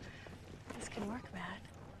 This can work, Matt.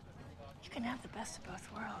 You can have the best of both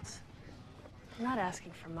worlds. I'm not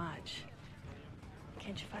asking for much.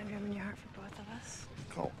 Can't you find room in your heart for both of us?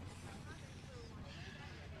 Cool.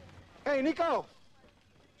 Hey, Nico!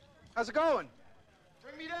 How's it going?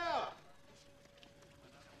 Bring me down!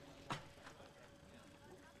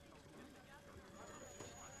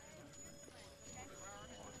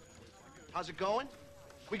 How's it going?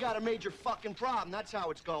 We got a major fucking problem, that's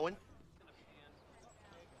how it's going.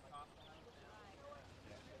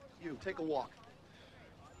 You, take a walk.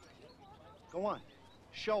 Go on,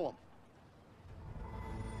 show them.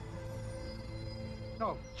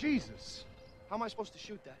 No, Jesus. How am I supposed to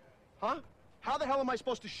shoot that? Huh? How the hell am I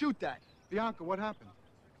supposed to shoot that? Bianca, what happened?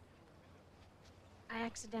 I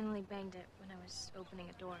accidentally banged it when I was opening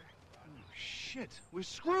a door. Oh, shit. We're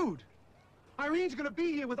screwed. Irene's gonna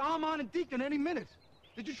be here with Armand and Deacon any minute.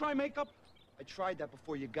 Did you try makeup? I tried that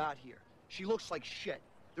before you got here. She looks like shit.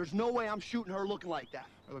 There's no way I'm shooting her looking like that.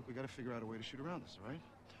 Hey, look, we gotta figure out a way to shoot around this, all right?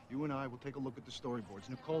 You and I will take a look at the storyboards.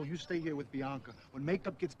 Nicole, you stay here with Bianca. When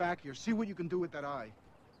makeup gets back here, see what you can do with that eye.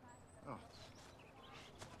 Oh.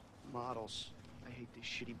 Models. I hate this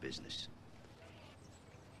shitty business.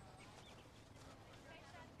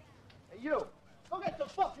 Hey, you! Go get the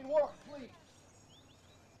fucking work, please!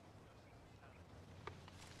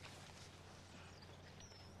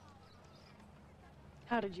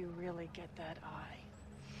 How did you really get that eye?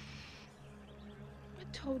 I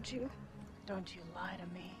told you. Don't you lie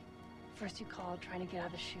to me. First you called trying to get out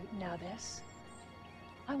of the shoot, now this.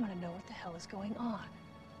 I want to know what the hell is going on.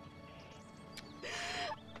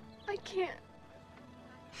 I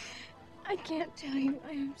can't tell you.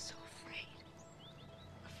 I am so afraid.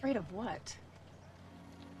 Afraid of what?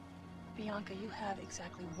 Bianca, you have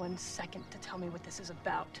exactly 1 second to tell me what this is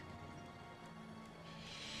about.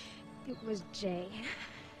 It was Jay.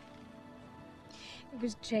 It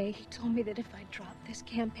was Jay. He told me that if I dropped this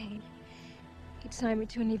campaign, he'd sign me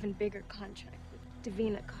to an even bigger contract with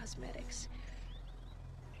Divina Cosmetics.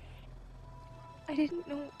 I didn't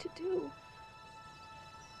know what to do.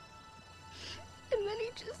 And then he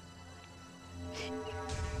just...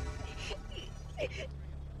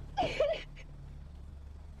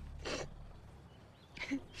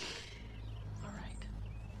 All right.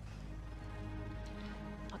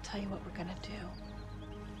 I'll tell you what we're gonna do.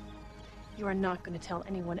 You are not going to tell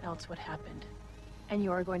anyone else what happened. And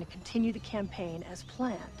you are going to continue the campaign as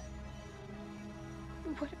planned.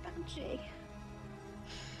 What about Jay?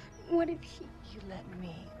 What if he... You let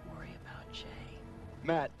me worry about Jay.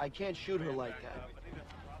 Matt, I can't shoot her like that.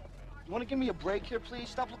 You want to give me a break here, please?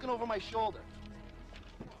 Stop looking over my shoulder.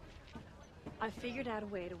 I figured out a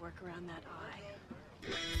way to work around that eye.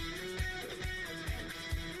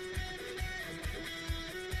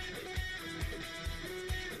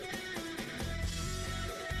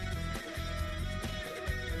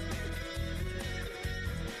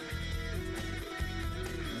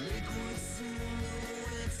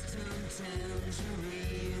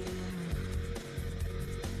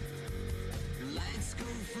 Lights go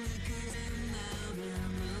flickering out in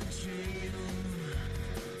the trail.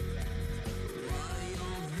 While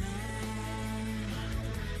you're there,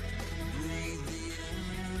 breathe the air.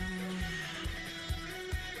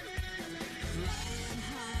 Flying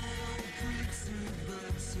high, oh pretty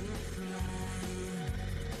butterfly.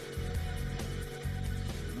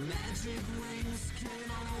 Magic wings can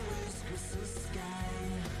always kiss the sky.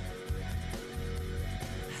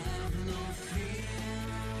 Have no fear.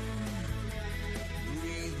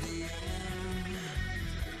 Breathe the air.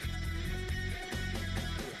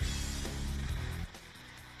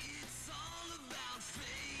 It's all about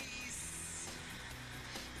face,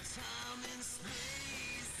 time and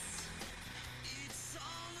space. It's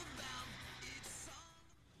all about,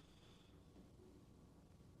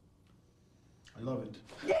 I love it.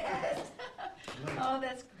 Yes! Oh,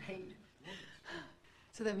 that's great.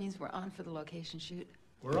 So that means we're on for the location shoot?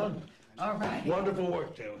 We're on. All right. Wonderful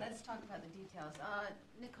work, Taylor. Let's talk about the details.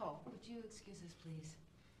 Nicole, would you excuse us, please?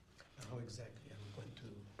 How exactly are we going to...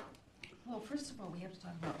 Well, first of all, we have to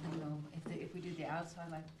talk about, you know, if we do the outside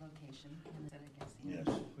like location and set it against the Yes.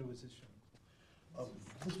 inside. Where was this shown?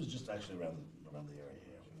 This was just actually around the area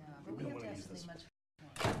here. Yeah, but we don't have to wanna have use something this. much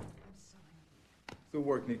more. I'm sorry. Good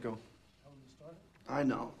work, Nico. I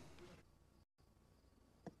know.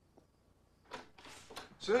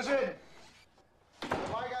 Susan!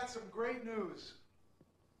 Well, I got some great news.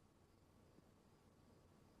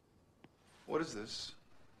 What is this?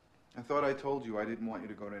 I thought I told you I didn't want you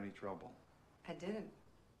to go to any trouble. I didn't.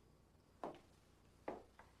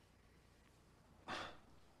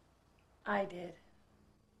 I did.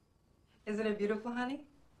 Isn't it beautiful, honey?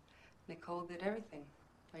 Nicole did everything.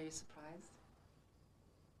 Are you surprised?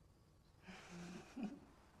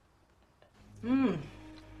 Mmm.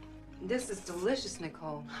 This is delicious,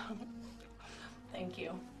 Nicole. Thank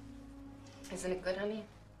you. Isn't it good, honey?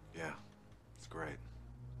 Yeah, it's great.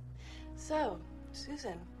 So,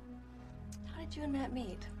 Susan, how did you and Matt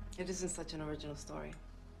meet? It isn't such an original story.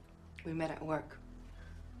 We met at work.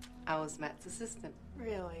 I was Matt's assistant.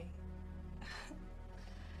 Really?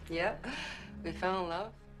 Yep. We fell in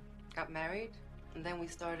love, got married, and then we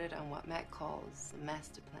started on what Matt calls a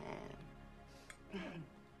master plan.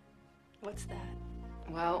 What's that?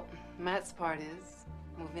 Well, Matt's part is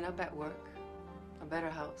moving up at work, a better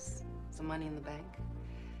house, some money in the bank.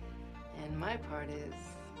 And my part is,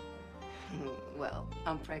 well,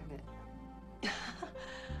 I'm pregnant.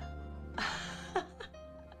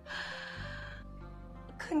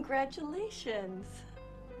 Congratulations.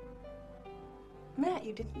 Matt,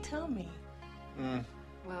 you didn't tell me.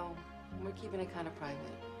 Well, we're keeping it kind of private.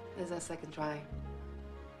 This is our second try.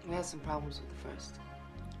 We had some problems with the first.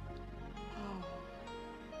 Oh.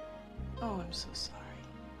 Oh, I'm so sorry.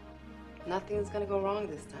 Nothing's gonna go wrong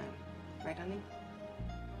this time. Right, honey?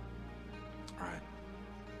 All right.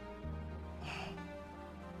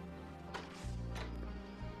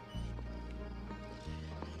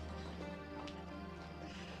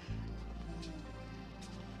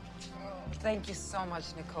 Thank you so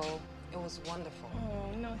much, Nicole. It was wonderful.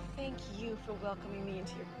 Oh, no, thank you for welcoming me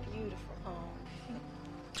into your beautiful home.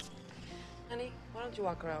 Honey, why don't you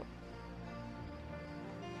walk her out?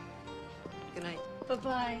 Good night.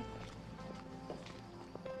 Bye-bye.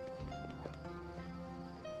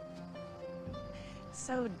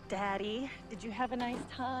 So, Daddy, did you have a nice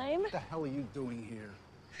time? What the hell are you doing here?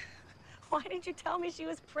 Why didn't you tell me she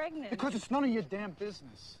was pregnant? Because it's none of your damn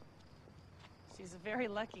business. She's a very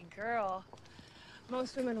lucky girl.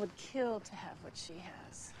 Most women would kill to have what she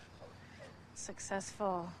has.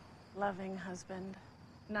 Successful, loving husband,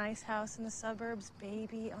 nice house in the suburbs,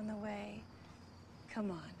 baby on the way. Come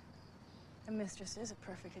on. A mistress is a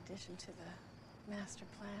perfect addition to the master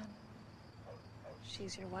plan.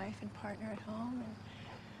 She's your wife and partner at home, and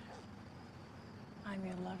I'm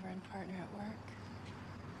your lover and partner at work.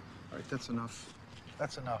 All right, that's enough.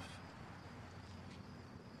 That's enough.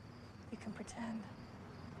 You can pretend.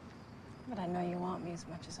 But I know you want me as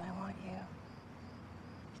much as I want you.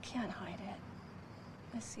 You can't hide it.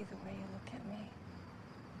 I see the way you look at me.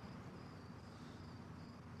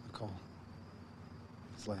 Nicole,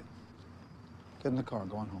 it's late. Get in the car,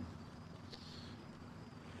 go on home.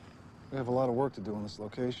 We have a lot of work to do on this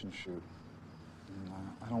location shoot. And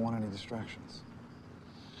I don't want any distractions.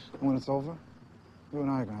 And when it's over, you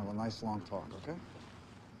and I are gonna have a nice long talk, okay?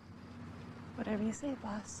 Whatever you say,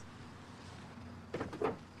 boss.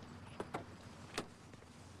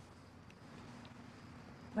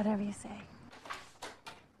 Whatever you say.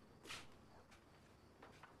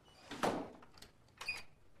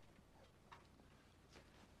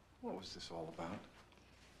 What was this all about?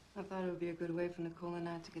 I thought it would be a good way for Nicole and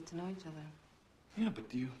I to get to know each other. Yeah, but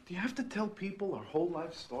do you have to tell people our whole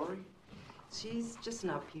life story? She's just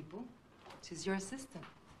not people. She's your assistant,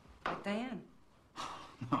 like Diane.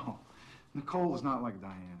 No, Nicole is not like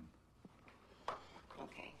Diane.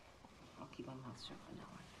 Okay, I'll keep my mouth shut for now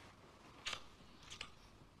on.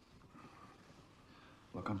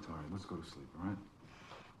 Look, I'm tired. Let's go to sleep, all right?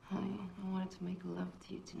 Honey, I wanted to make love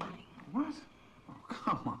to you tonight. What? Oh,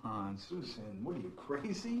 come on, Susan. What are you,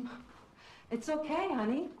 crazy? It's okay,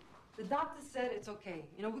 honey. The doctor said it's okay.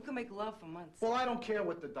 You know, we could make love for months. Well, I don't care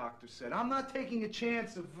what the doctor said. I'm not taking a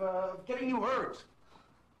chance of getting you hurt.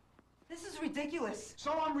 This is ridiculous.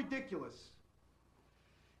 So I'm ridiculous.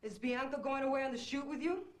 Is Bianca going away on the shoot with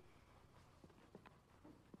you?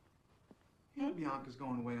 Yeah, Bianca's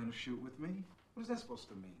going away on a shoot with me. What is that supposed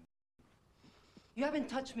to mean? You haven't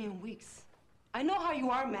touched me in weeks. I know how you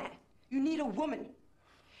are, Matt. You need a woman.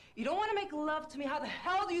 You don't want to make love to me. How the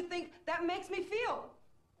hell do you think that makes me feel?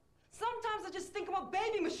 Sometimes I just think I'm a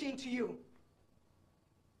baby machine to you.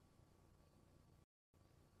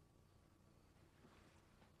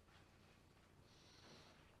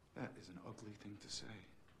 That is an ugly thing to say.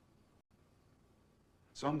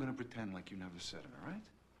 So I'm gonna pretend like you never said it, all right?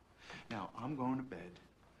 Now, I'm going to bed,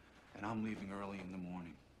 and I'm leaving early in the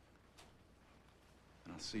morning.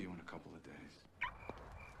 And I'll see you in a couple of days.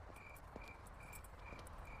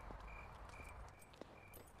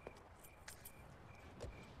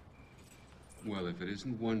 Well, if it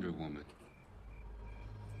isn't Wonder Woman.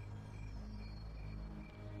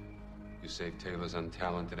 You saved Taylor's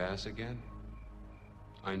untalented ass again?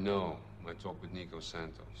 I know. I talked with Nico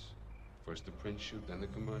Santos. First the print shoot, then the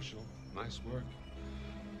commercial. Nice work.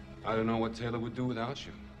 I don't know what Taylor would do without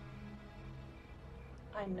you.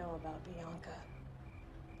 I know about Bianca.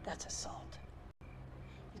 That's assault.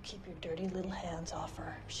 You keep your dirty little hands off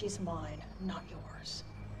her. She's mine, not yours.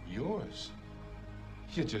 Yours?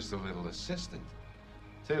 You're just a little assistant.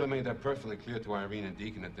 Taylor made that perfectly clear to Irene and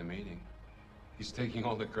Deacon at the meeting. He's taking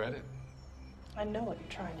all the credit. I know what you're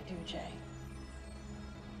trying to do, Jay.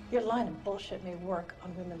 Your line of bullshit may work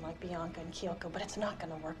on women like Bianca and Kyoko, but it's not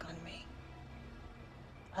gonna work on me.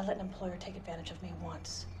 I let an employer take advantage of me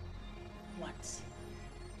once. Once.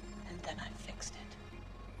 And then I fixed it.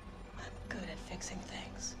 I'm good at fixing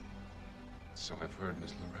things. So I've heard,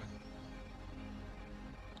 Miss Lorette.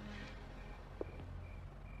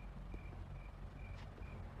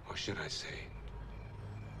 Or should I say,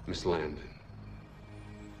 Miss Landon.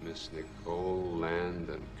 Miss Nicole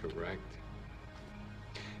Landon, correct?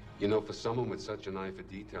 You know, for someone with such an eye for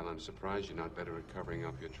detail, I'm surprised you're not better at covering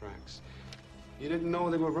up your tracks. You didn't know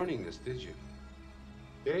they were running this, did you?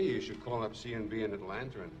 There you should call up C&B in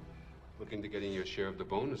Atlanta and look into getting your share of the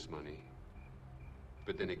bonus money.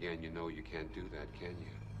 But then again, you know you can't do that, can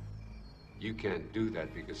you? You can't do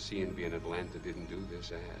that because C&B in Atlanta didn't do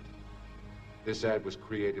this ad. This ad was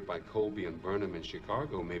created by Colby and Burnham in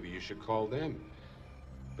Chicago. Maybe you should call them.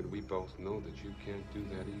 But we both know that you can't do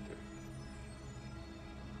that either.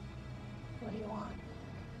 What do you want?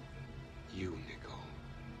 You, Nicole.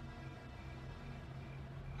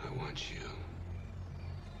 I want you.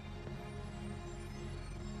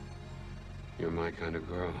 You're my kind of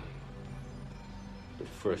girl. But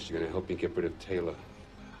first, you're gonna help me get rid of Taylor.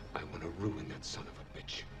 I want to ruin that son of a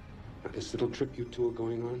bitch. Now, this little trip you two are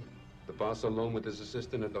going on, the boss alone with his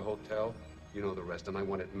assistant at the hotel, you know the rest, and I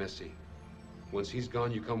want it messy. Once he's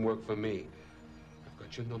gone, you come work for me. I've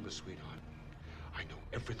got your number, sweetheart. I know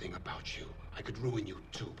everything about you. I could ruin you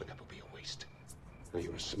too, but that would be a waste. Now,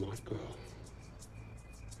 you're a smart girl.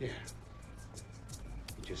 Yeah.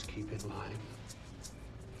 You just keep in line.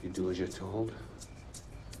 You do as you're told,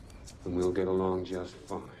 and we'll get along just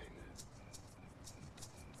fine.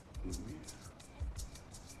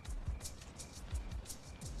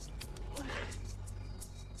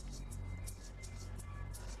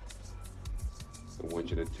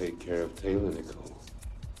 to take care of Taylor, Nicole.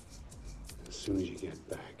 As soon as you get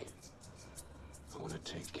back, I want to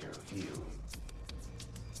take care of you.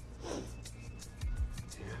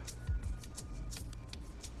 Yeah.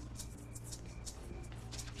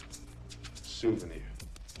 Souvenir.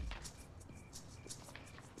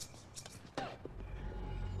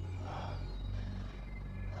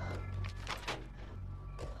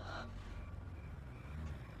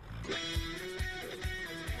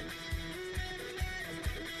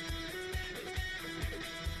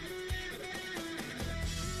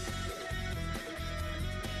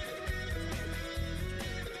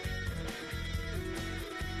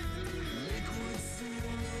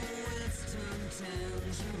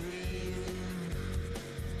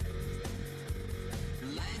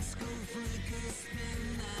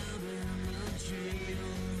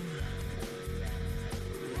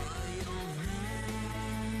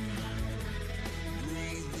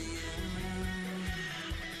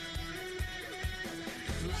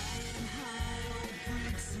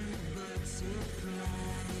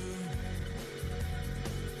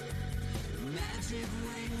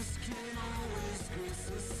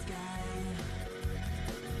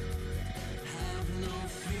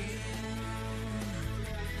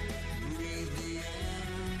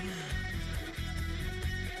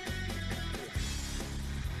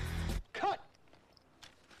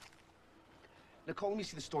 Nicole, let me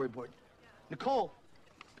see the storyboard. Nicole!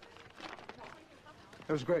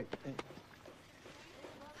 That was great.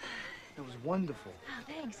 That was wonderful. Oh,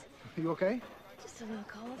 thanks. Are you okay? Just a little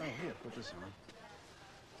cold. Oh, here, put this on.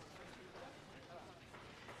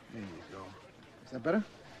 There you go. Is that better?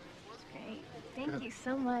 That's great. Thank you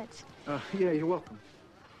so much. Yeah, you're welcome.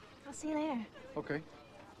 I'll see you later. Okay.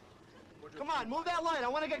 Come on, move that line. I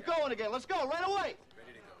want to get going again. Let's go, right away.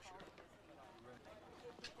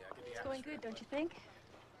 It's going good, don't you think?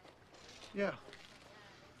 Yeah.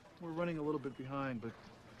 We're running a little bit behind, but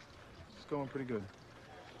it's going pretty good.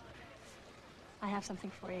 I have something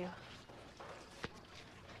for you.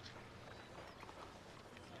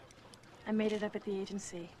 I made it up at the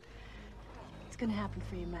agency. It's gonna happen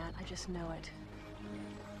for you, Matt. I just know it.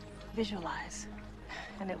 Visualize,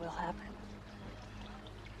 and it will happen.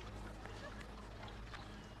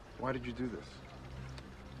 Why did you do this?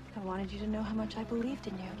 I wanted you to know how much I believed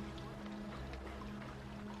in you.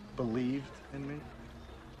 Believed in me?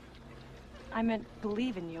 I meant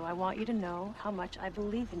believe in you. I want you to know how much I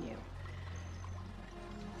believe in you.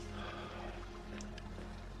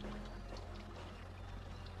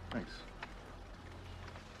 Thanks.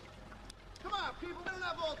 Come on, people. We don't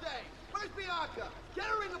have all day. Where's Bianca? Get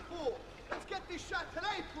her in the pool. Let's get this shot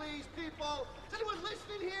today, please, people. Is anyone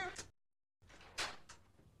listening here?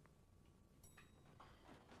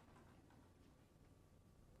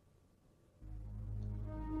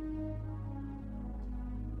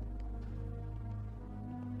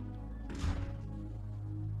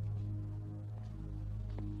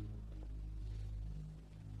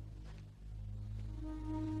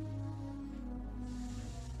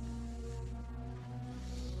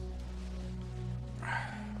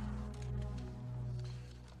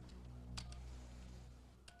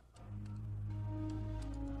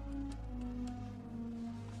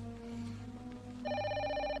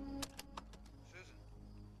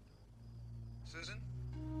 Susan?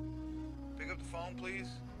 Pick up the phone, please.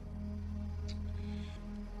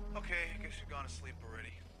 Okay, I guess you're gone to sleep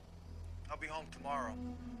already. I'll be home tomorrow.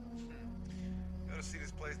 You ought to see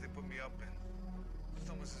this place they put me up in. It's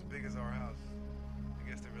almost as big as our house. I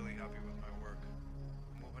guess they're really happy with my work.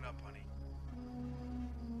 I'm moving up, honey.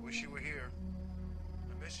 Wish you were here.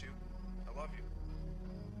 I miss you. I love you.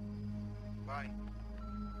 Bye.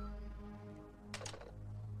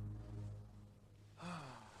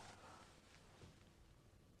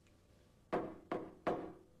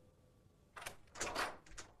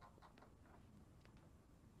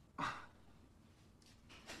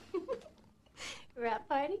 Rap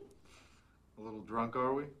party? A little drunk,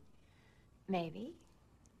 are we? Maybe.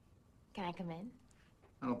 Can I come in?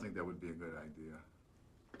 I don't think that would be a good idea.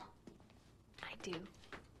 I do.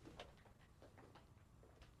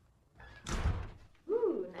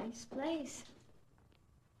 Ooh, nice place.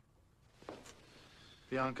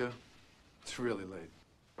 Bianca, it's really late.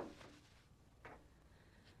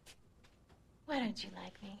 Why don't you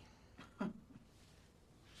like me?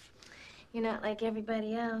 You're not like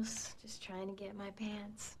everybody else, just trying to get my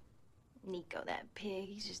pants. Nico, that pig,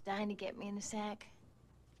 he's just dying to get me in the sack.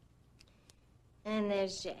 And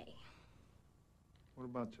there's Jay. What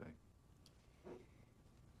about Jay?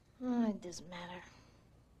 Oh, it doesn't matter.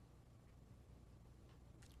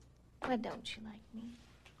 Why don't you like me?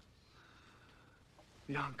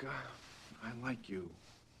 Bianca, I like you.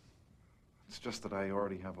 It's just that I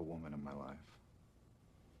already have a woman in my life.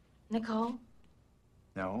 Nicole?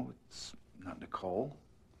 No, it's not Nicole.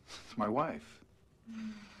 It's my wife.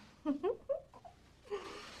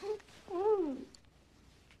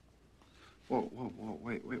 Whoa,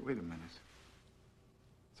 wait a minute.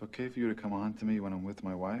 It's okay for you to come on to me when I'm with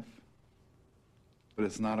my wife? But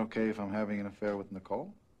it's not okay if I'm having an affair with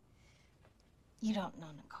Nicole? You don't know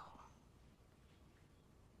Nicole.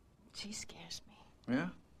 She scares me. Yeah?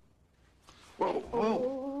 Whoa.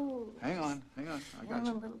 Oh. Hang on. I got I'm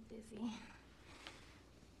you. a little dizzy.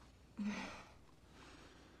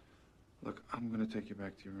 Look, I'm gonna take you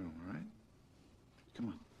back to your room, all right? Come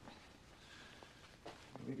on.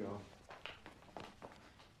 Here we go.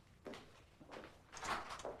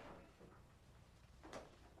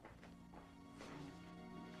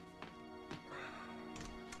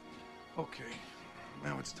 Okay,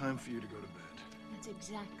 now it's time for you to go to bed. That's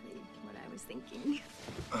exactly what I was thinking.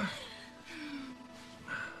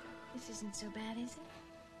 This isn't so bad, is it?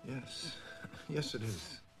 Yes. Yes, it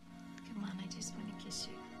is. Come on, I just want to kiss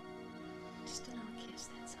you. Just a little kiss,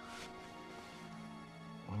 that's all.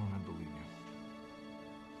 Why don't I believe you?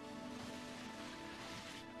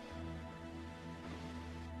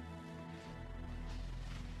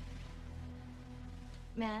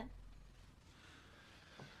 Matt?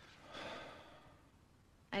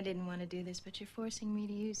 I didn't want to do this, but you're forcing me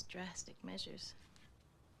to use drastic measures.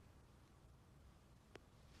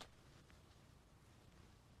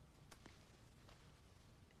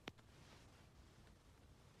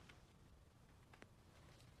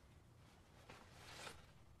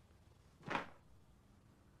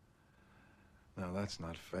 Now, that's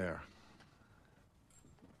not fair.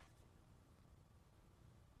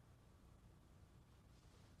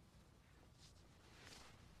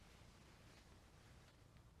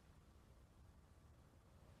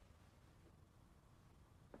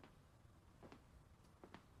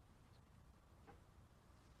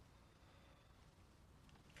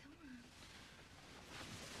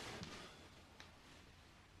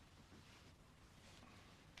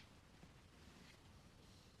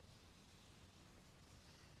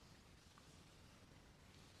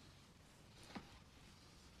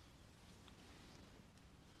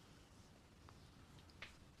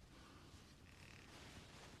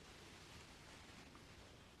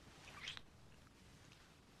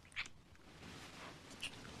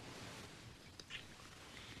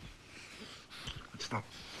 Stop.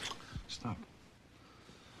 Stop.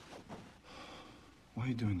 Why are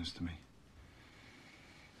you doing this to me?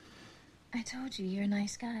 I told you, you're a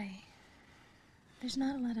nice guy. There's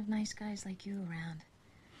not a lot of nice guys like you around.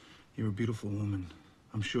 You're a beautiful woman.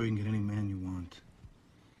 I'm sure you can get any man you want.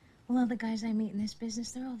 Well, all the guys I meet in this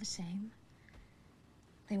business, they're all the same.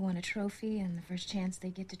 They want a trophy, and the first chance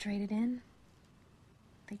they get to trade it in,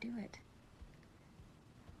 they do it.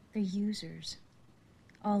 They're users.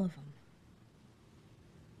 All of them.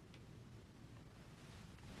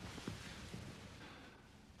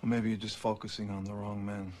 Or maybe you're just focusing on the wrong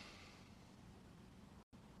men.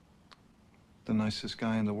 The nicest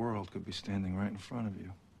guy in the world could be standing right in front of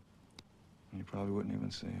you. And you probably wouldn't even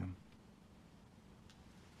see him.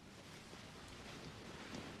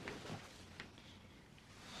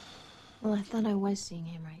 Well, I thought I was seeing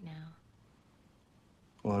him right now.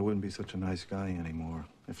 Well, I wouldn't be such a nice guy anymore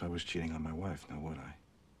if I was cheating on my wife, now would I?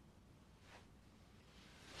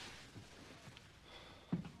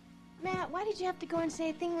 Matt, why did you have to go and say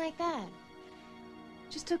a thing like that?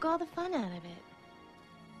 Just took all the fun out of it.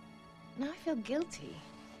 Now I feel guilty.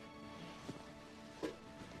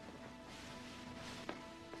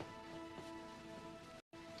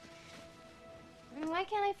 Why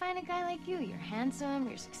can't I find a guy like you? You're handsome,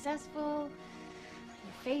 you're successful,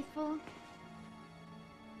 you're faithful.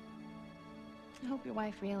 I hope your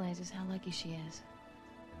wife realizes how lucky she is.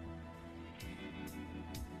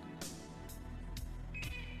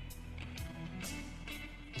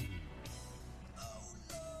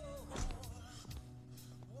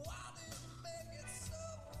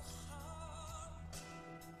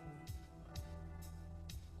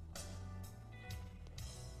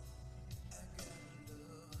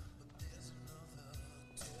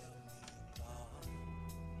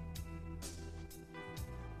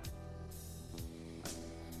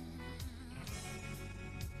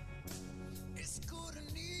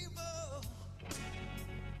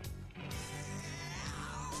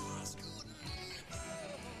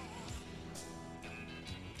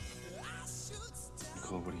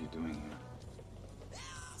 Nicole, what are you doing here?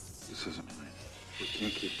 This isn't right. We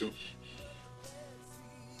can't keep doing...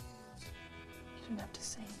 You don't have to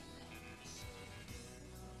say anything.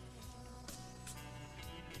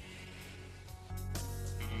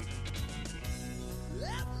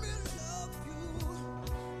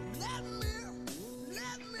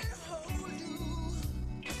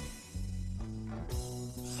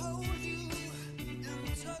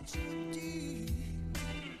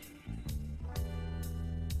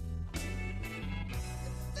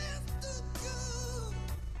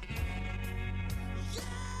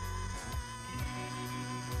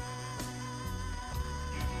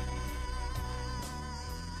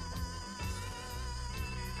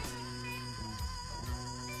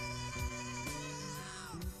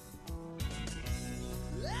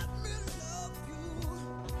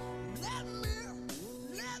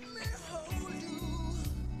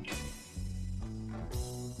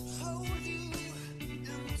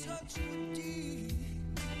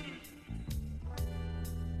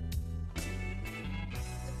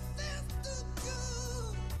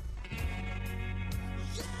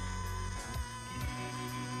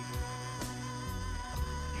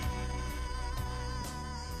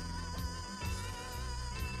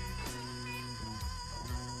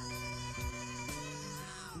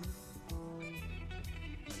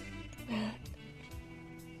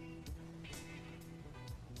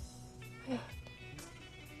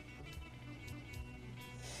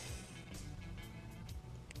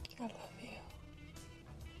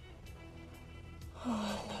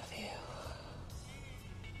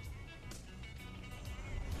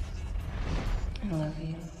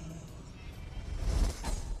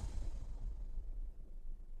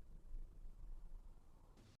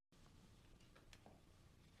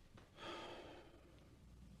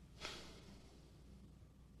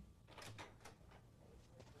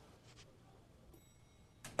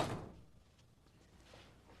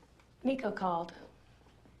 Nico called.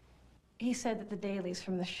 He said that the dailies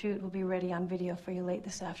from the shoot will be ready on video for you late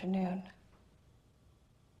this afternoon.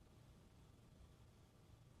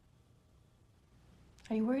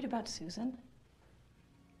 Are you worried about Susan?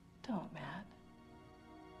 Don't, Matt.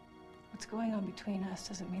 What's going on between us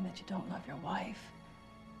doesn't mean that you don't love your wife.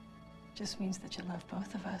 It just means that you love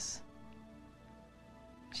both of us.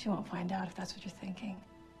 She won't find out if that's what you're thinking.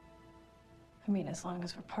 I mean, as long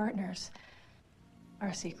as we're partners,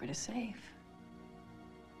 our secret is safe.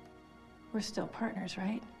 We're still partners,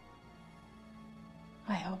 right?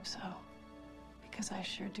 I hope so, because I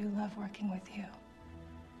sure do love working with you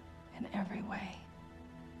in every way.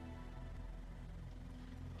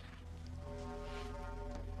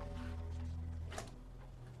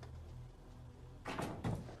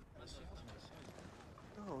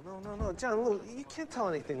 No, John, look, you can't tell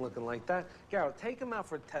anything looking like that. Garrett, take him out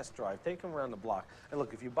for a test drive. Take him around the block. And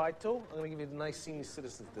look, if you buy two, I'm gonna give you the nice senior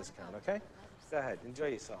citizens discount, okay? Go ahead, enjoy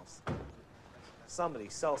yourselves. Somebody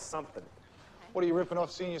sell something. What, are you ripping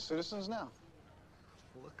off senior citizens now?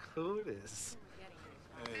 Look who it is.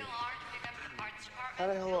 Hey. How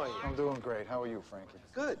the hell are you? I'm doing great. How are you, Frankie?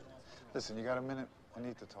 Good. Listen, you got a minute? I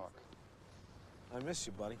need to talk. I miss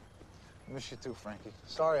you, buddy. I miss you too, Frankie.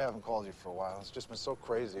 Sorry I haven't called you for a while. It's just been so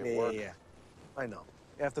crazy at work. Yeah. I know.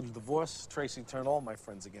 After the divorce, Tracy turned all my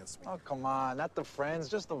friends against me. Oh, come on. Not the friends,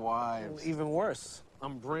 just the wives. Even worse,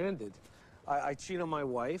 I'm branded. I cheat on my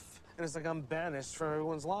wife, and it's like I'm banished from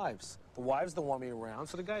everyone's lives. The wives don't want me around,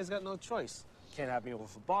 so the guy's got no choice. Can't have me over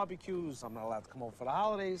for barbecues. I'm not allowed to come over for the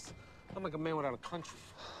holidays. I'm like a man without a country.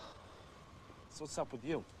 So what's up with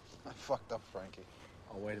you? I fucked up, Frankie.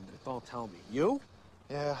 Oh, wait a minute. Don't tell me. You?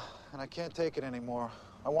 Yeah, and I can't take it anymore.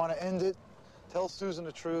 I want to end it, tell Susan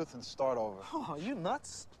the truth, and start over. Oh, are you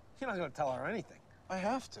nuts? You're not going to tell her anything. I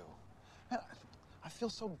have to. Man, I feel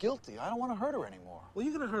so guilty. I don't want to hurt her anymore. Well,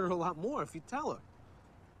 you're going to hurt her a lot more if you tell her.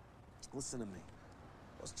 Listen to me.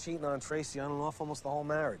 I was cheating on Tracy on and off almost the whole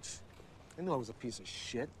marriage. I knew I was a piece of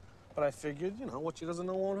shit, but I figured, you know, what she doesn't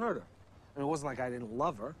know won't hurt her. I mean, it wasn't like I didn't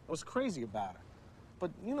love her. I was crazy about her.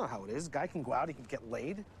 But you know how it is. Guy can go out, he can get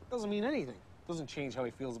laid. Doesn't mean anything. Doesn't change how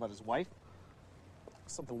he feels about his wife.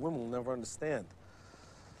 Something women will never understand.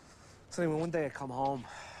 So anyway, one day I come home.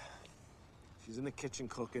 She's in the kitchen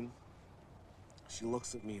cooking. She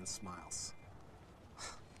looks at me and smiles.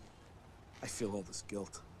 I feel all this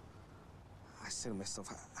guilt. I say to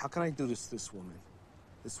myself, how can I do this to this woman?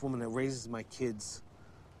 This woman that raises my kids,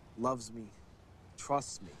 loves me,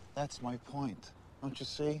 trusts me. That's my point. Don't you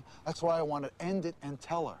see? That's why I want to end it and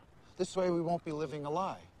tell her. This way we won't be living a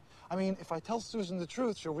lie. I mean, if I tell Susan the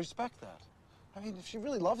truth, she'll respect that. I mean, if she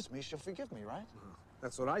really loves me, she'll forgive me, right?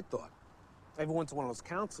 That's what I thought. I even went to one of those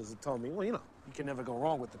counselors that told me, well, you know, you can never go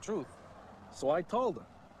wrong with the truth. So I told her.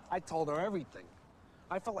 I told her everything.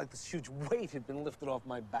 I felt like this huge weight had been lifted off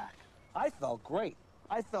my back. I felt great.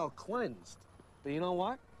 I felt cleansed. But you know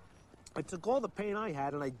what? I took all the pain I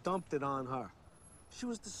had and I dumped it on her. She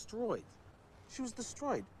was destroyed. She was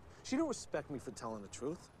destroyed. She didn't respect me for telling the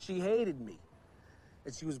truth. She hated me.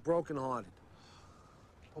 And she was brokenhearted.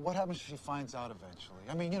 But what happens if she finds out eventually?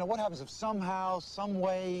 I mean, you know, what happens if somehow, some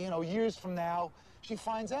way, you know, years from now, she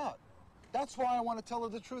finds out? That's why I want to tell her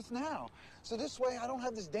the truth now. So this way I don't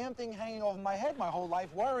have this damn thing hanging over my head my whole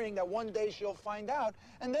life, worrying that one day she'll find out,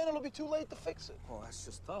 and then it'll be too late to fix it. Oh, that's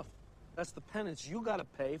just tough. That's the penance you gotta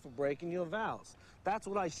pay for breaking your vows. That's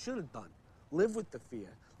what I should have done. Live with the fear,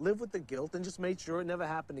 live with the guilt, and just make sure it never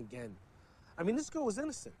happened again. I mean, this girl was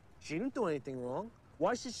innocent. She didn't do anything wrong.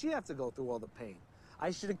 Why should she have to go through all the pain? I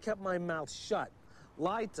should have kept my mouth shut,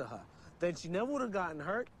 lied to her. Then she never would have gotten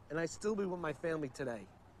hurt, and I'd still be with my family today.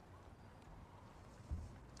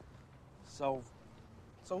 So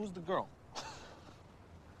who's the girl?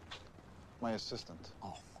 My assistant.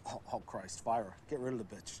 Oh, Christ, fire her. Get rid of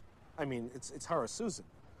the bitch. I mean, it's her or Susan.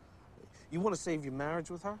 You want to save your marriage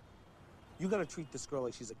with her? You got to treat this girl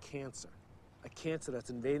like she's a cancer that's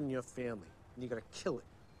invading your family, and you got to kill it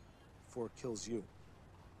before it kills you.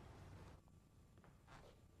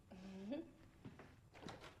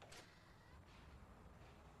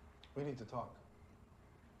 We need to talk.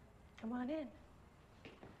 Come on in.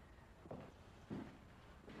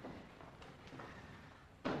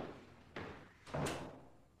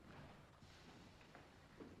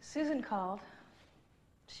 Susan called.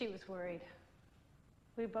 She was worried.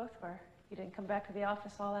 We both were. You didn't come back to the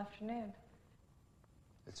office all afternoon.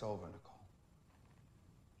 It's over, Nicole.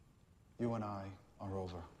 You and I are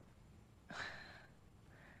over.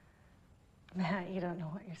 Matt, you don't know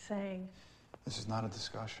what you're saying. This is not a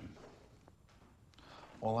discussion.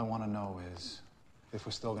 All I want to know is if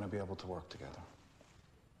we're still going to be able to work together.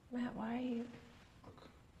 Matt, why are you...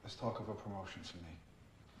 There's talk of a promotion for me.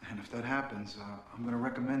 And if that happens, I'm going to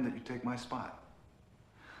recommend that you take my spot.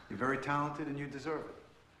 You're very talented and you deserve it.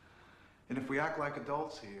 And if we act like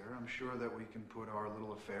adults here, I'm sure that we can put our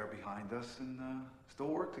little affair behind us and still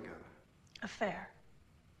work together. Affair?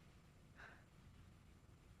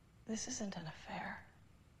 This isn't an affair.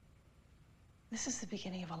 This is the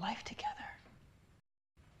beginning of a life together.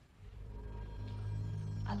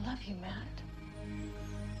 I love you, Matt.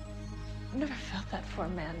 I've never felt that for a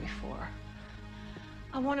man before.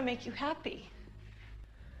 I want to make you happy.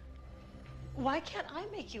 Why can't I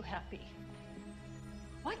make you happy?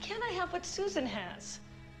 Why can't I have what Susan has?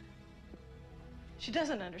 She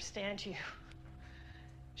doesn't understand you.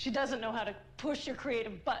 She doesn't know how to push your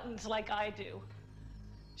creative buttons like I do.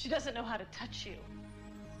 She doesn't know how to touch you.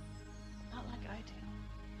 Not like I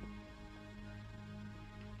do.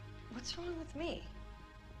 What's wrong with me?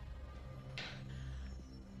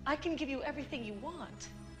 I can give you everything you want.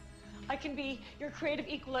 I can be your creative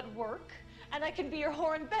equal at work, and I can be your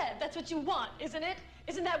whore in bed. That's what you want, isn't it?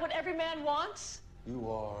 Isn't that what every man wants? You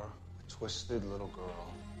are a twisted little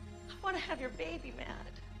girl. I want to have your baby, Matt.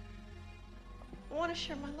 I want to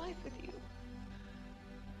share my life with you.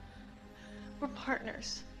 We're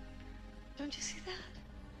partners. Don't you see that?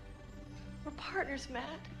 We're partners,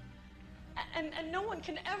 Matt. And no one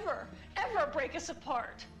can ever break us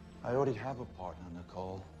apart. I already have a partner,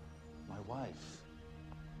 Nicole. My wife.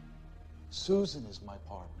 Susan is my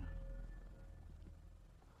partner.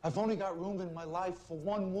 I've only got room in my life for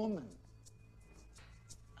one woman.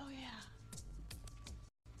 Oh, yeah.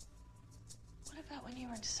 What about when you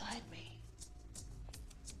were inside me?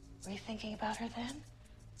 Were you thinking about her then?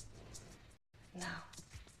 No.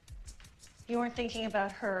 You weren't thinking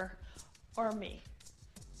about her or me.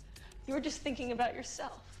 You were just thinking about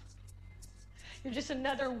yourself. You're just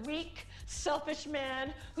another weak, selfish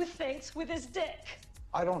man who thinks with his dick.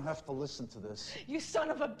 I don't have to listen to this. You son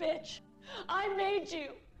of a bitch. I made you.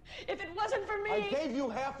 If it wasn't for me... I gave you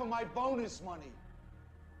half of my bonus money.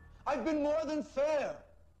 I've been more than fair.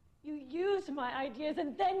 You used my ideas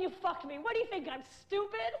and then you fucked me. What do you think, I'm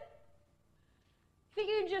stupid? Think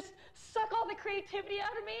you can just suck all the creativity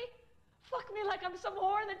out of me? Fuck me like I'm some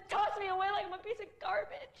whore and then toss me away like I'm a piece of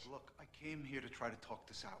garbage? Look, I came here to try to talk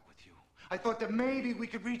this out with you. I thought that maybe we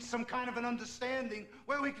could reach some kind of an understanding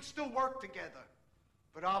where we could still work together.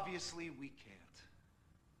 But obviously we can't.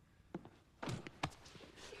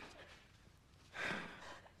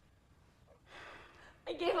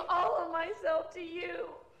 I gave all of myself to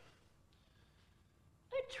you.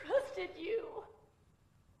 I trusted you.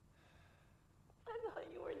 I thought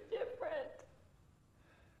you were different.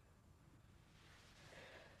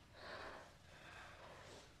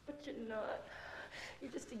 But you're not.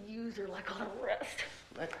 You're just a user like all the rest.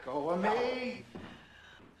 Let go of me!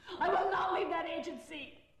 I will not leave that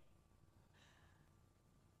agency.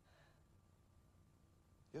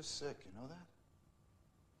 You're sick, you know that?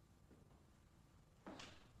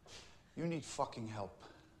 You need fucking help.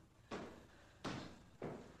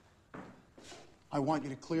 I want you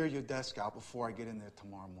to clear your desk out before I get in there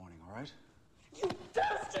tomorrow morning, all right? You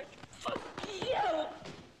bastard! Fuck you!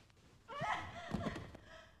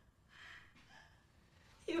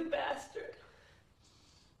 You bastard.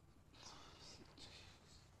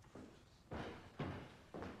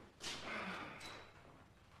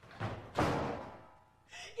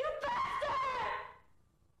 You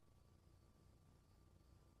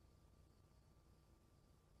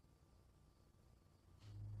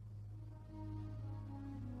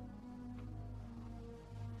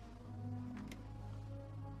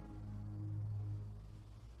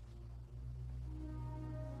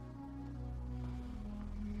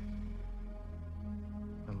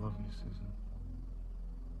I love you, Susan.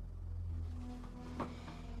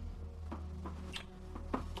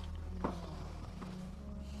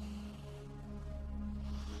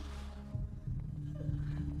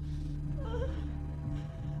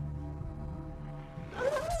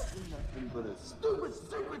 Nothing but a stupid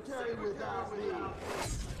secretary without me.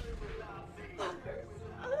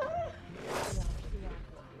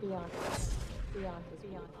 Beyond.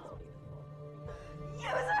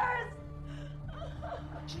 Users!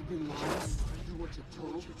 Keep in mind, do what you're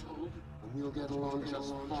told, and we'll get along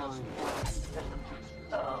just fine.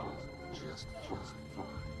 Just fine.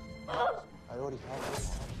 I already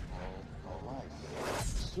have my wife.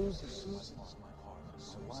 Susan is my partner.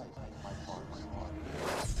 My wife, my partner.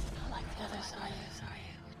 Not like the others, are you?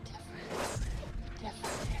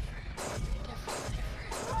 Different.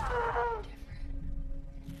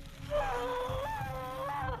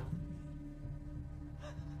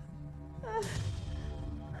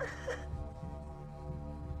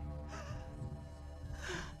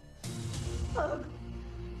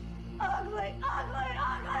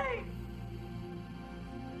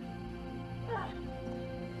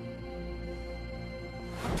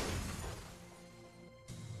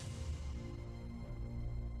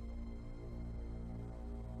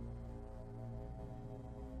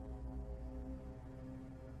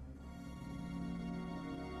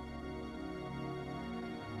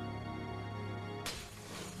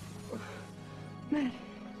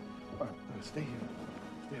 Stay here.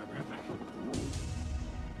 Yeah, I'll be right back.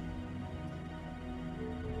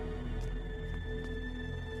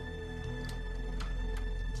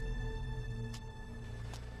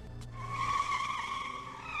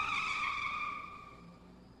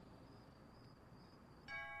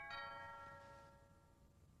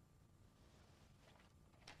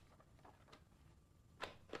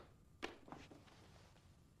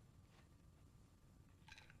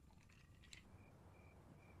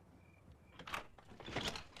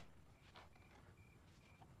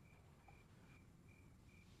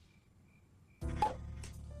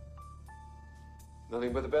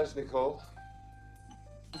 Nothing but the best, Nicole.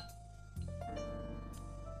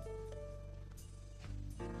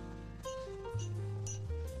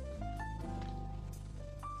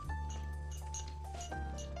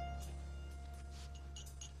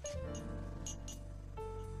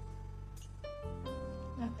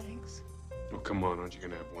 No, thanks. Oh, come on, aren't you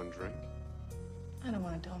gonna have one drink? I don't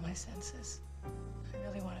want to dull my senses. I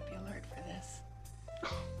really want to be alert for this.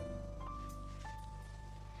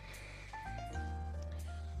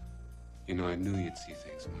 You know, I knew you'd see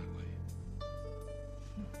things my way.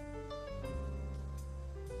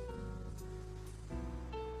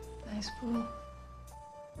 Nice pool.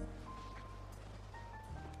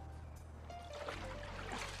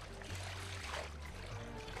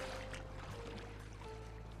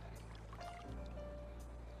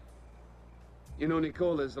 You know,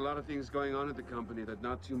 Nicole, there's a lot of things going on at the company that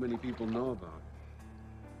not too many people know about.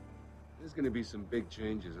 There's going to be some big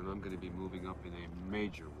changes, and I'm going to be moving up in a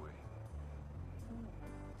major way.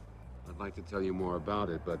 I'd like to tell you more about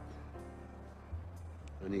it, but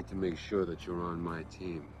I need to make sure that you're on my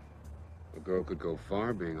team. A girl could go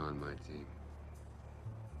far being on my team.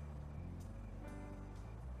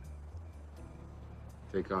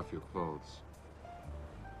 Take off your clothes.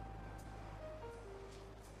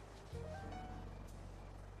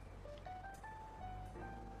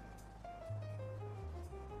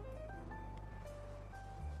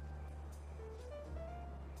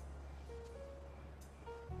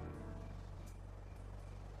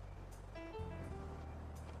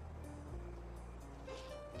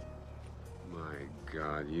 My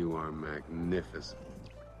God, you are magnificent.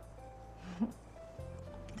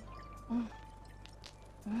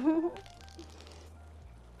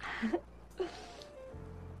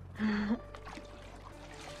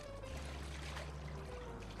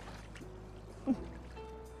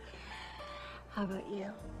 How about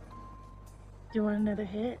you? Do you want another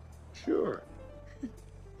hit? Sure.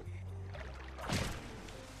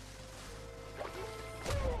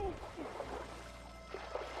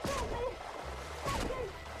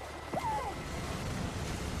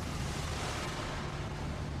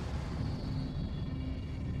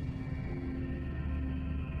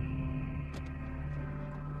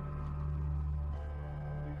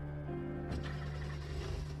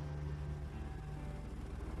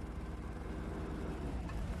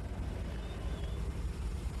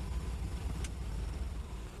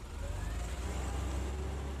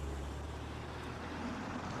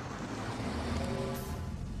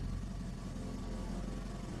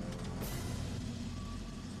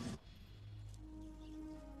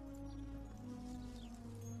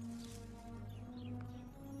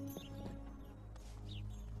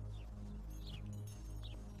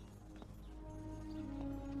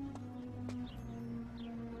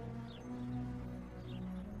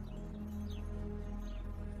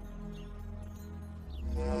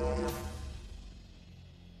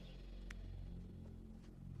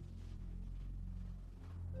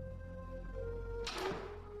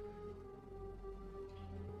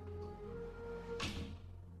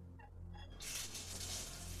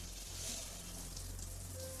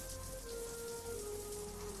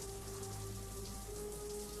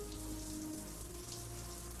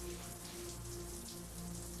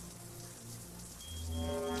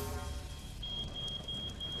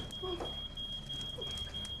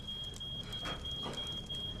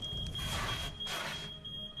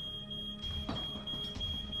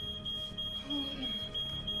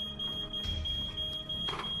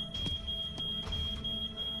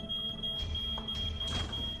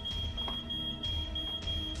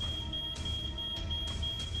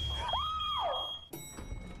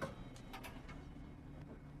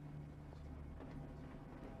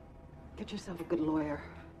 Get yourself a good lawyer.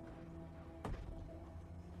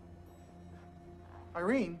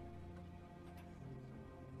 Irene?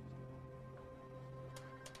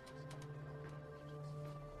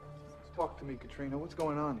 Talk to me, Katrina. What's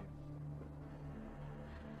going on here?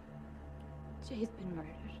 Jay's been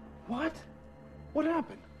murdered. What? What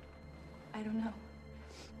happened? I don't know.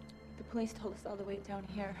 The police told us all to wait down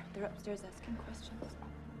here. They're upstairs asking questions.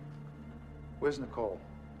 Where's Nicole?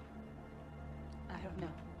 I don't know.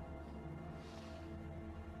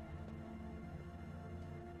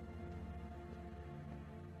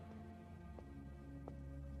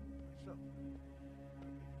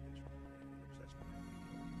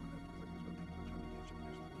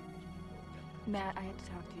 Matt, I had to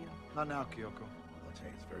talk to you. Not now, Kyoko. I'll tell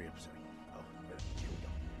you, it's very upsetting. Oh, here we go.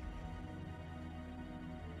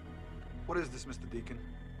 What is this, Mr. Deacon?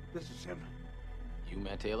 This is him. You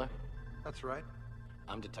Matt Taylor? That's right.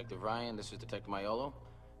 I'm Detective Ryan. This is Detective Maiolo.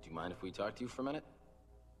 Do you mind if we talk to you for a minute?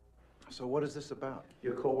 So what is this about?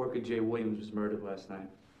 Your coworker Jay Williams was murdered last night.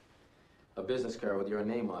 A business card with your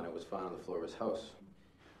name on it was found on the floor of his house.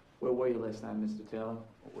 Where were you last night, Mr. Taylor?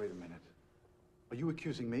 Oh, wait a minute. Are you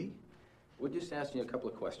accusing me? We're just asking you a couple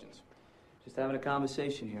of questions. Just having a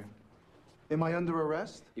conversation here. Am I under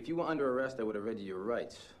arrest? If you were under arrest, I would have read you your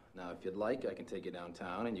rights. Now, if you'd like, I can take you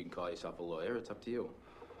downtown and you can call yourself a lawyer. It's up to you.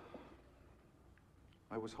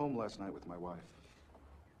 I was home last night with my wife.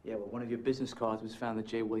 Yeah, well, one of your business cards was found at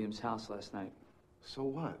Jay Williams' house last night. So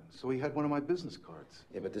what? So he had one of my business cards.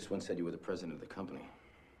 Yeah, but this one said you were the president of the company.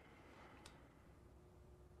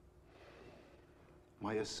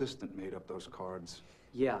 My assistant made up those cards.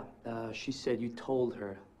 Yeah, she said you told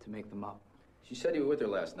her to make them up. She said you were with her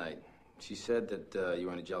last night. She said that you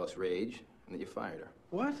were in a jealous rage and that you fired her.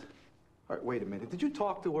 What? All right, wait a minute. Did you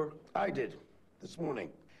talk to her? I did, this morning.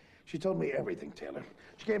 She told me everything, Taylor.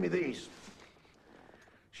 She gave me these.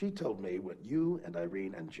 She told me what you and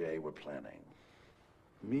Irene and Jay were planning.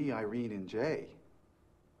 Me, Irene, and Jay?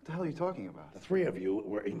 What the hell are you talking about? The three of you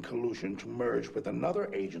were in collusion to merge with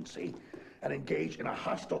another agency and engage in a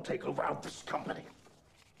hostile takeover of this company.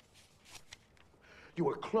 You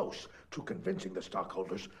were close to convincing the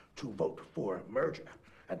stockholders to vote for merger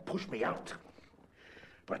and push me out.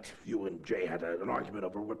 But you and Jay had an argument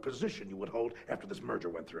over what position you would hold after this merger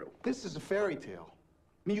went through. This is a fairy tale.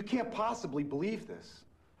 I mean, you can't possibly believe this.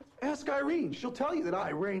 Ask Irene. She'll tell you that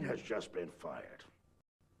Irene has just been fired.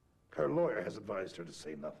 Her lawyer has advised her to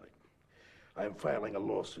say nothing. I am filing a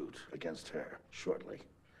lawsuit against her shortly.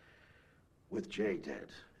 With Jay dead,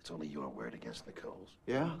 it's only your word against Nicole's.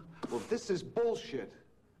 Yeah? Well, this is bullshit.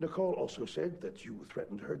 Nicole also said that you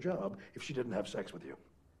threatened her job if she didn't have sex with you.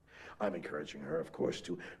 I'm encouraging her, of course,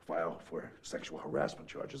 to file for sexual harassment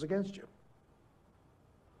charges against you.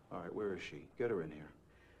 All right, where is she? Get her in here.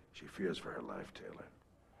 She fears for her life, Taylor.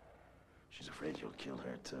 She's afraid you'll kill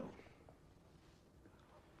her, too.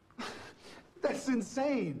 That's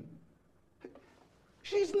insane.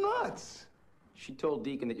 She's nuts. She told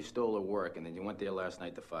Deacon that you stole her work and then you went there last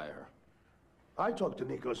night to fire her. I talked to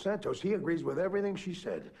Nico Santos. He agrees with everything she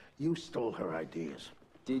said. You stole her ideas.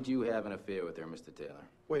 Did you have an affair with her, Mr. Taylor?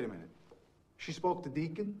 Wait a minute. She spoke to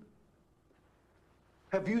Deacon?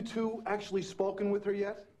 Have you two actually spoken with her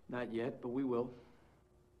yet? Not yet, but we will.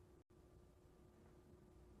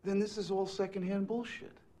 Then this is all secondhand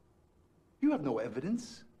bullshit. You have no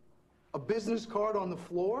evidence. A business card on the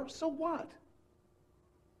floor? So what?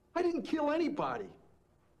 I didn't kill anybody.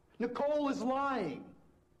 Nicole is lying.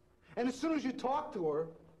 And as soon as you talk to her,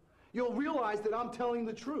 you'll realize that I'm telling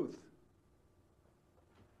the truth.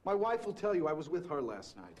 My wife will tell you I was with her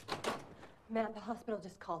last night. Matt, the hospital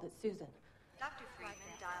just called. It's Susan. Dr. Friedman,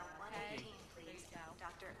 dial 118, please.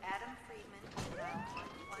 Dr. Adam Friedman, dial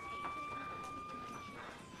 118.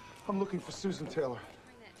 I'm looking for Susan Taylor.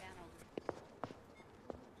 Bring that down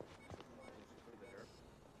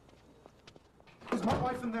over. Is my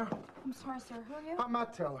wife in there? I'm sorry, sir. Who are you? I'm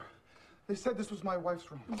Matt Taylor. They said this was my wife's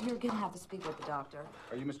room. You're gonna have to speak with the doctor.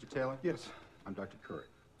 Are you Mr. Taylor? Yes. I'm Dr. Curry.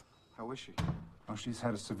 How is she? Oh, she's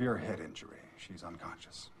had a severe head injury. She's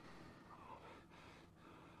unconscious.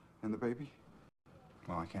 And the baby?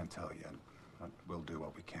 Well, I can't tell yet, but we'll do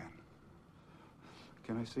what we can.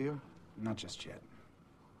 Can I see her? Not just yet.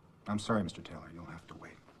 I'm sorry, Mr. Taylor. You'll have to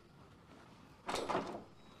wait.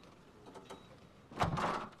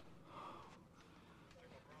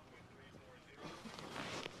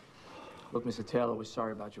 Look, Mr. Taylor, we're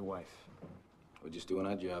sorry about your wife. We're just doing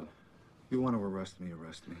our job. You want to arrest me,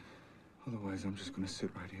 arrest me. Otherwise, I'm just going to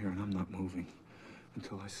sit right here and I'm not moving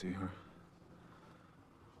until I see her.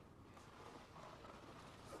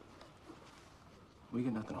 We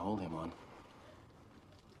got nothing to hold him on.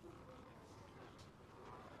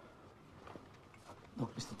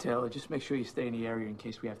 Look, Mr. Taylor, just make sure you stay in the area in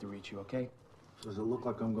case we have to reach you, okay? Does it look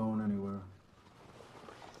like I'm going anywhere?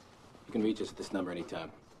 You can reach us at this number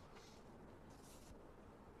anytime.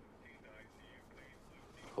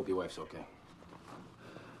 Hope your wife's okay.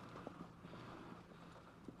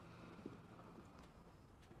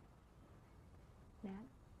 Matt?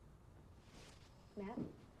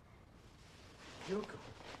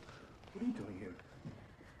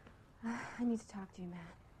 need to talk to you, Matt.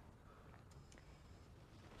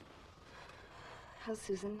 How's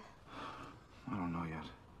Susan? I don't know yet.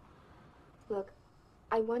 Look,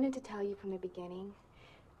 I wanted to tell you from the beginning.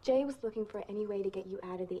 Jay was looking for any way to get you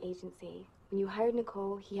out of the agency. When you hired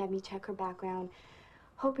Nicole, he had me check her background,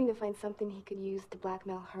 hoping to find something he could use to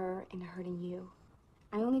blackmail her into hurting you.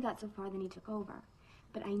 I only got so far, then he took over.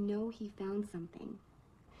 But I know he found something.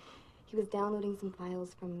 He was downloading some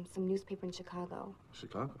files from some newspaper in Chicago.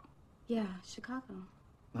 Chicago? Yeah, Chicago.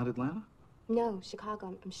 Not Atlanta? No,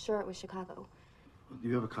 Chicago. I'm sure it was Chicago. Do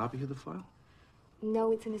you have a copy of the file?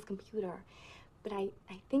 No, it's in his computer. But I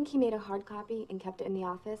think he made a hard copy and kept it in the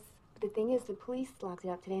office. But the thing is, the police locked it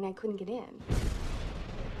up today and I couldn't get in.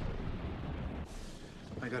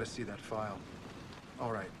 I gotta see that file.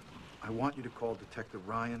 All right. I want you to call Detective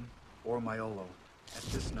Ryan or Maiolo at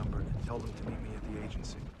this number and tell them to meet me at the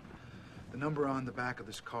agency. The number on the back of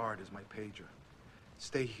this card is my pager.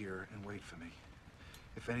 Stay here and wait for me.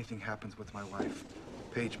 If anything happens with my wife,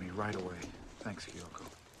 page me right away. Thanks, Kyoko.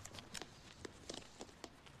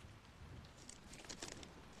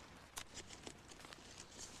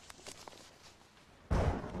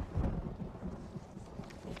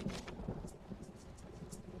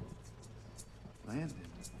 Landon?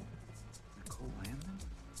 Nicole Landon?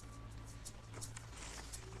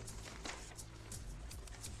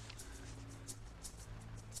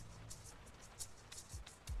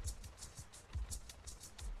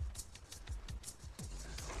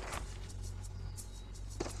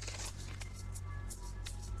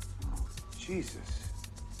 Jesus.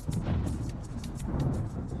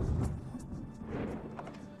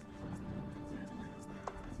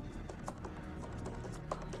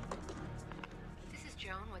 This is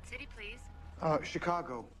Joan. What city, please?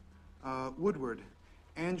 Chicago. Woodward.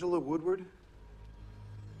 Angela Woodward?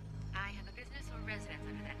 I have a business or residence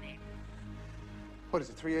under that name. What is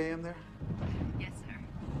it, 3 a.m. there? Yes, sir.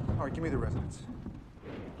 All right, give me the residence.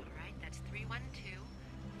 All right, that's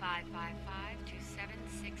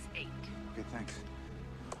 312-555-2768. Okay, thanks.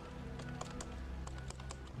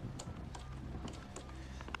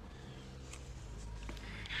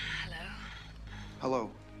 Hello? Hello.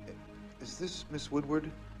 Is this Miss Woodward?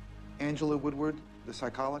 Angela Woodward, the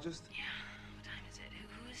psychologist? Yeah. What time is it?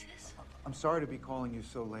 Who is this? I'm sorry to be calling you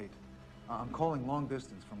so late. I'm calling long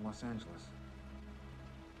distance from Los Angeles.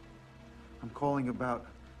 I'm calling about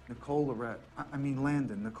Nicole Lorette. I mean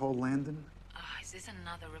Landon. Nicole Landon? Oh, is this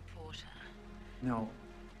another reporter? No.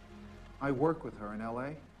 I work with her in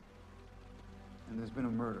L.A., and there's been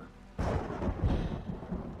a murder. No,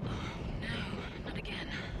 not again.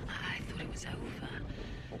 I thought it was over.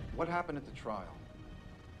 What happened at the trial?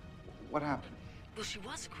 What happened? Well, she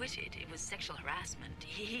was acquitted. It was sexual harassment.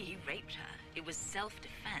 He raped her. It was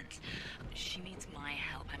self-defense. She needs my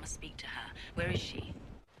help. I must speak to her. Where is she?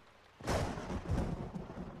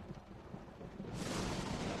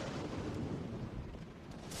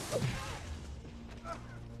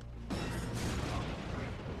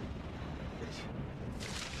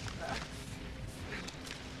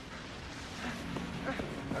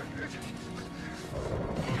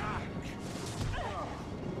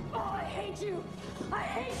 Oh, I hate you! I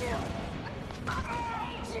hate you! I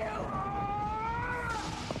hate you!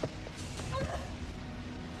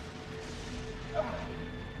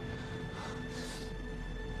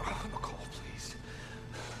 Oh, Nicole, please.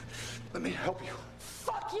 Let me help you.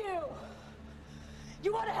 Fuck you!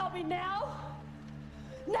 You want to help me now?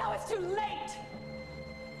 Now it's too late!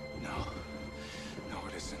 No. No,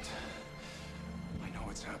 it isn't. I know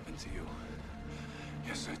what's happened to you.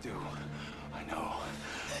 Yes, I do. I know.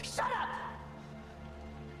 Shut up!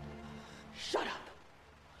 Shut up!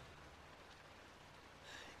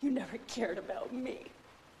 You never cared about me.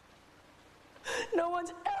 No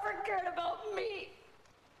one's ever cared about me.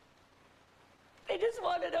 They just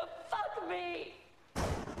wanted to fuck me.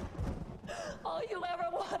 All you ever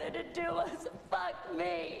wanted to do was fuck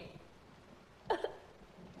me.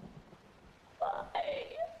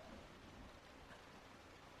 Why?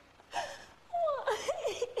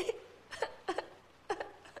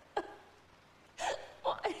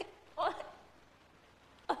 Why? Why?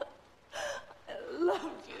 I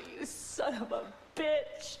loved you, you son of a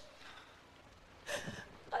bitch.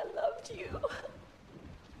 I loved you.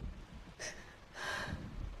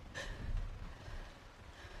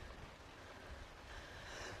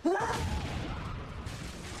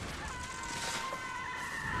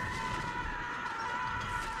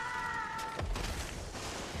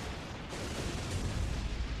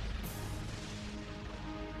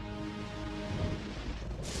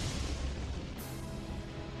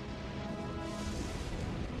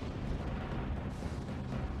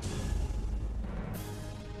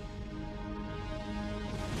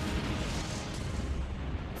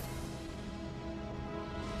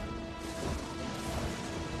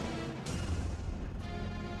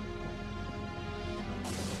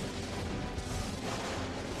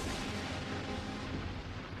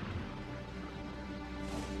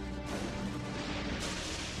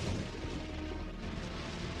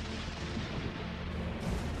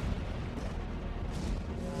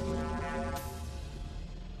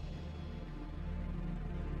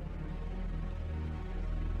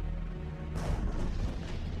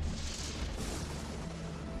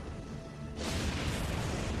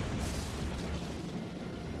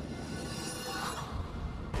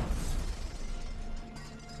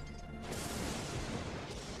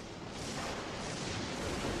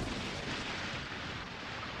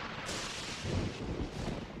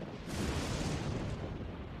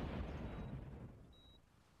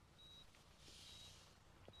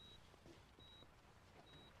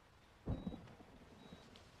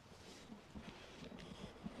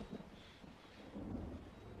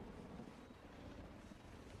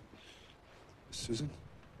 Susan?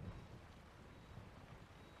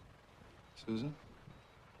 Susan?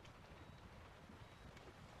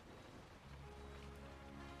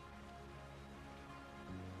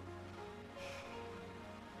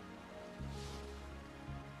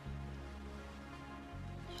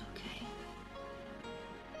 Okay.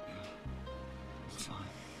 I'm fine.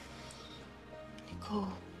 Nicole.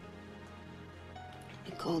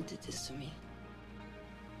 Nicole did this to me.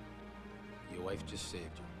 Your wife just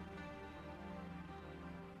saved you.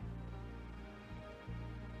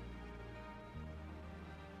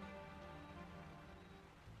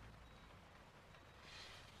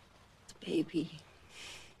 The baby.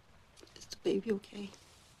 Is the baby okay?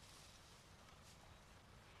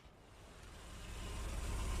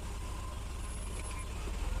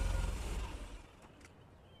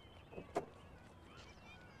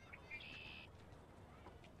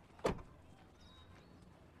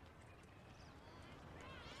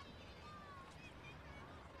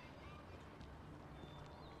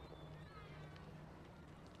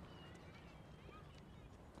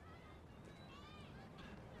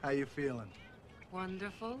 How you feeling?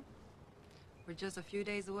 Wonderful. We're just a few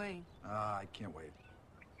days away. I can't wait.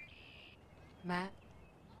 Matt,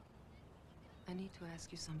 I need to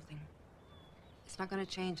ask you something. It's not gonna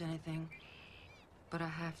change anything, but I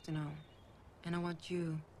have to know. And I want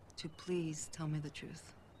you to please tell me the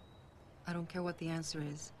truth. I don't care what the answer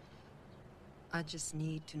is. I just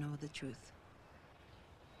need to know the truth.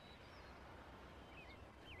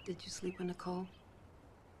 Did you sleep with Nicole?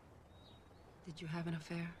 Did you have an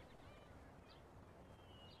affair?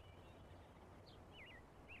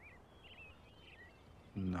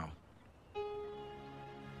 No.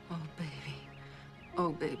 Oh, baby.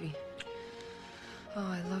 Oh, baby. Oh,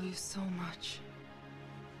 I love you so much.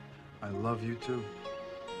 I love you too.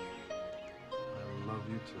 I love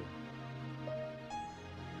you too.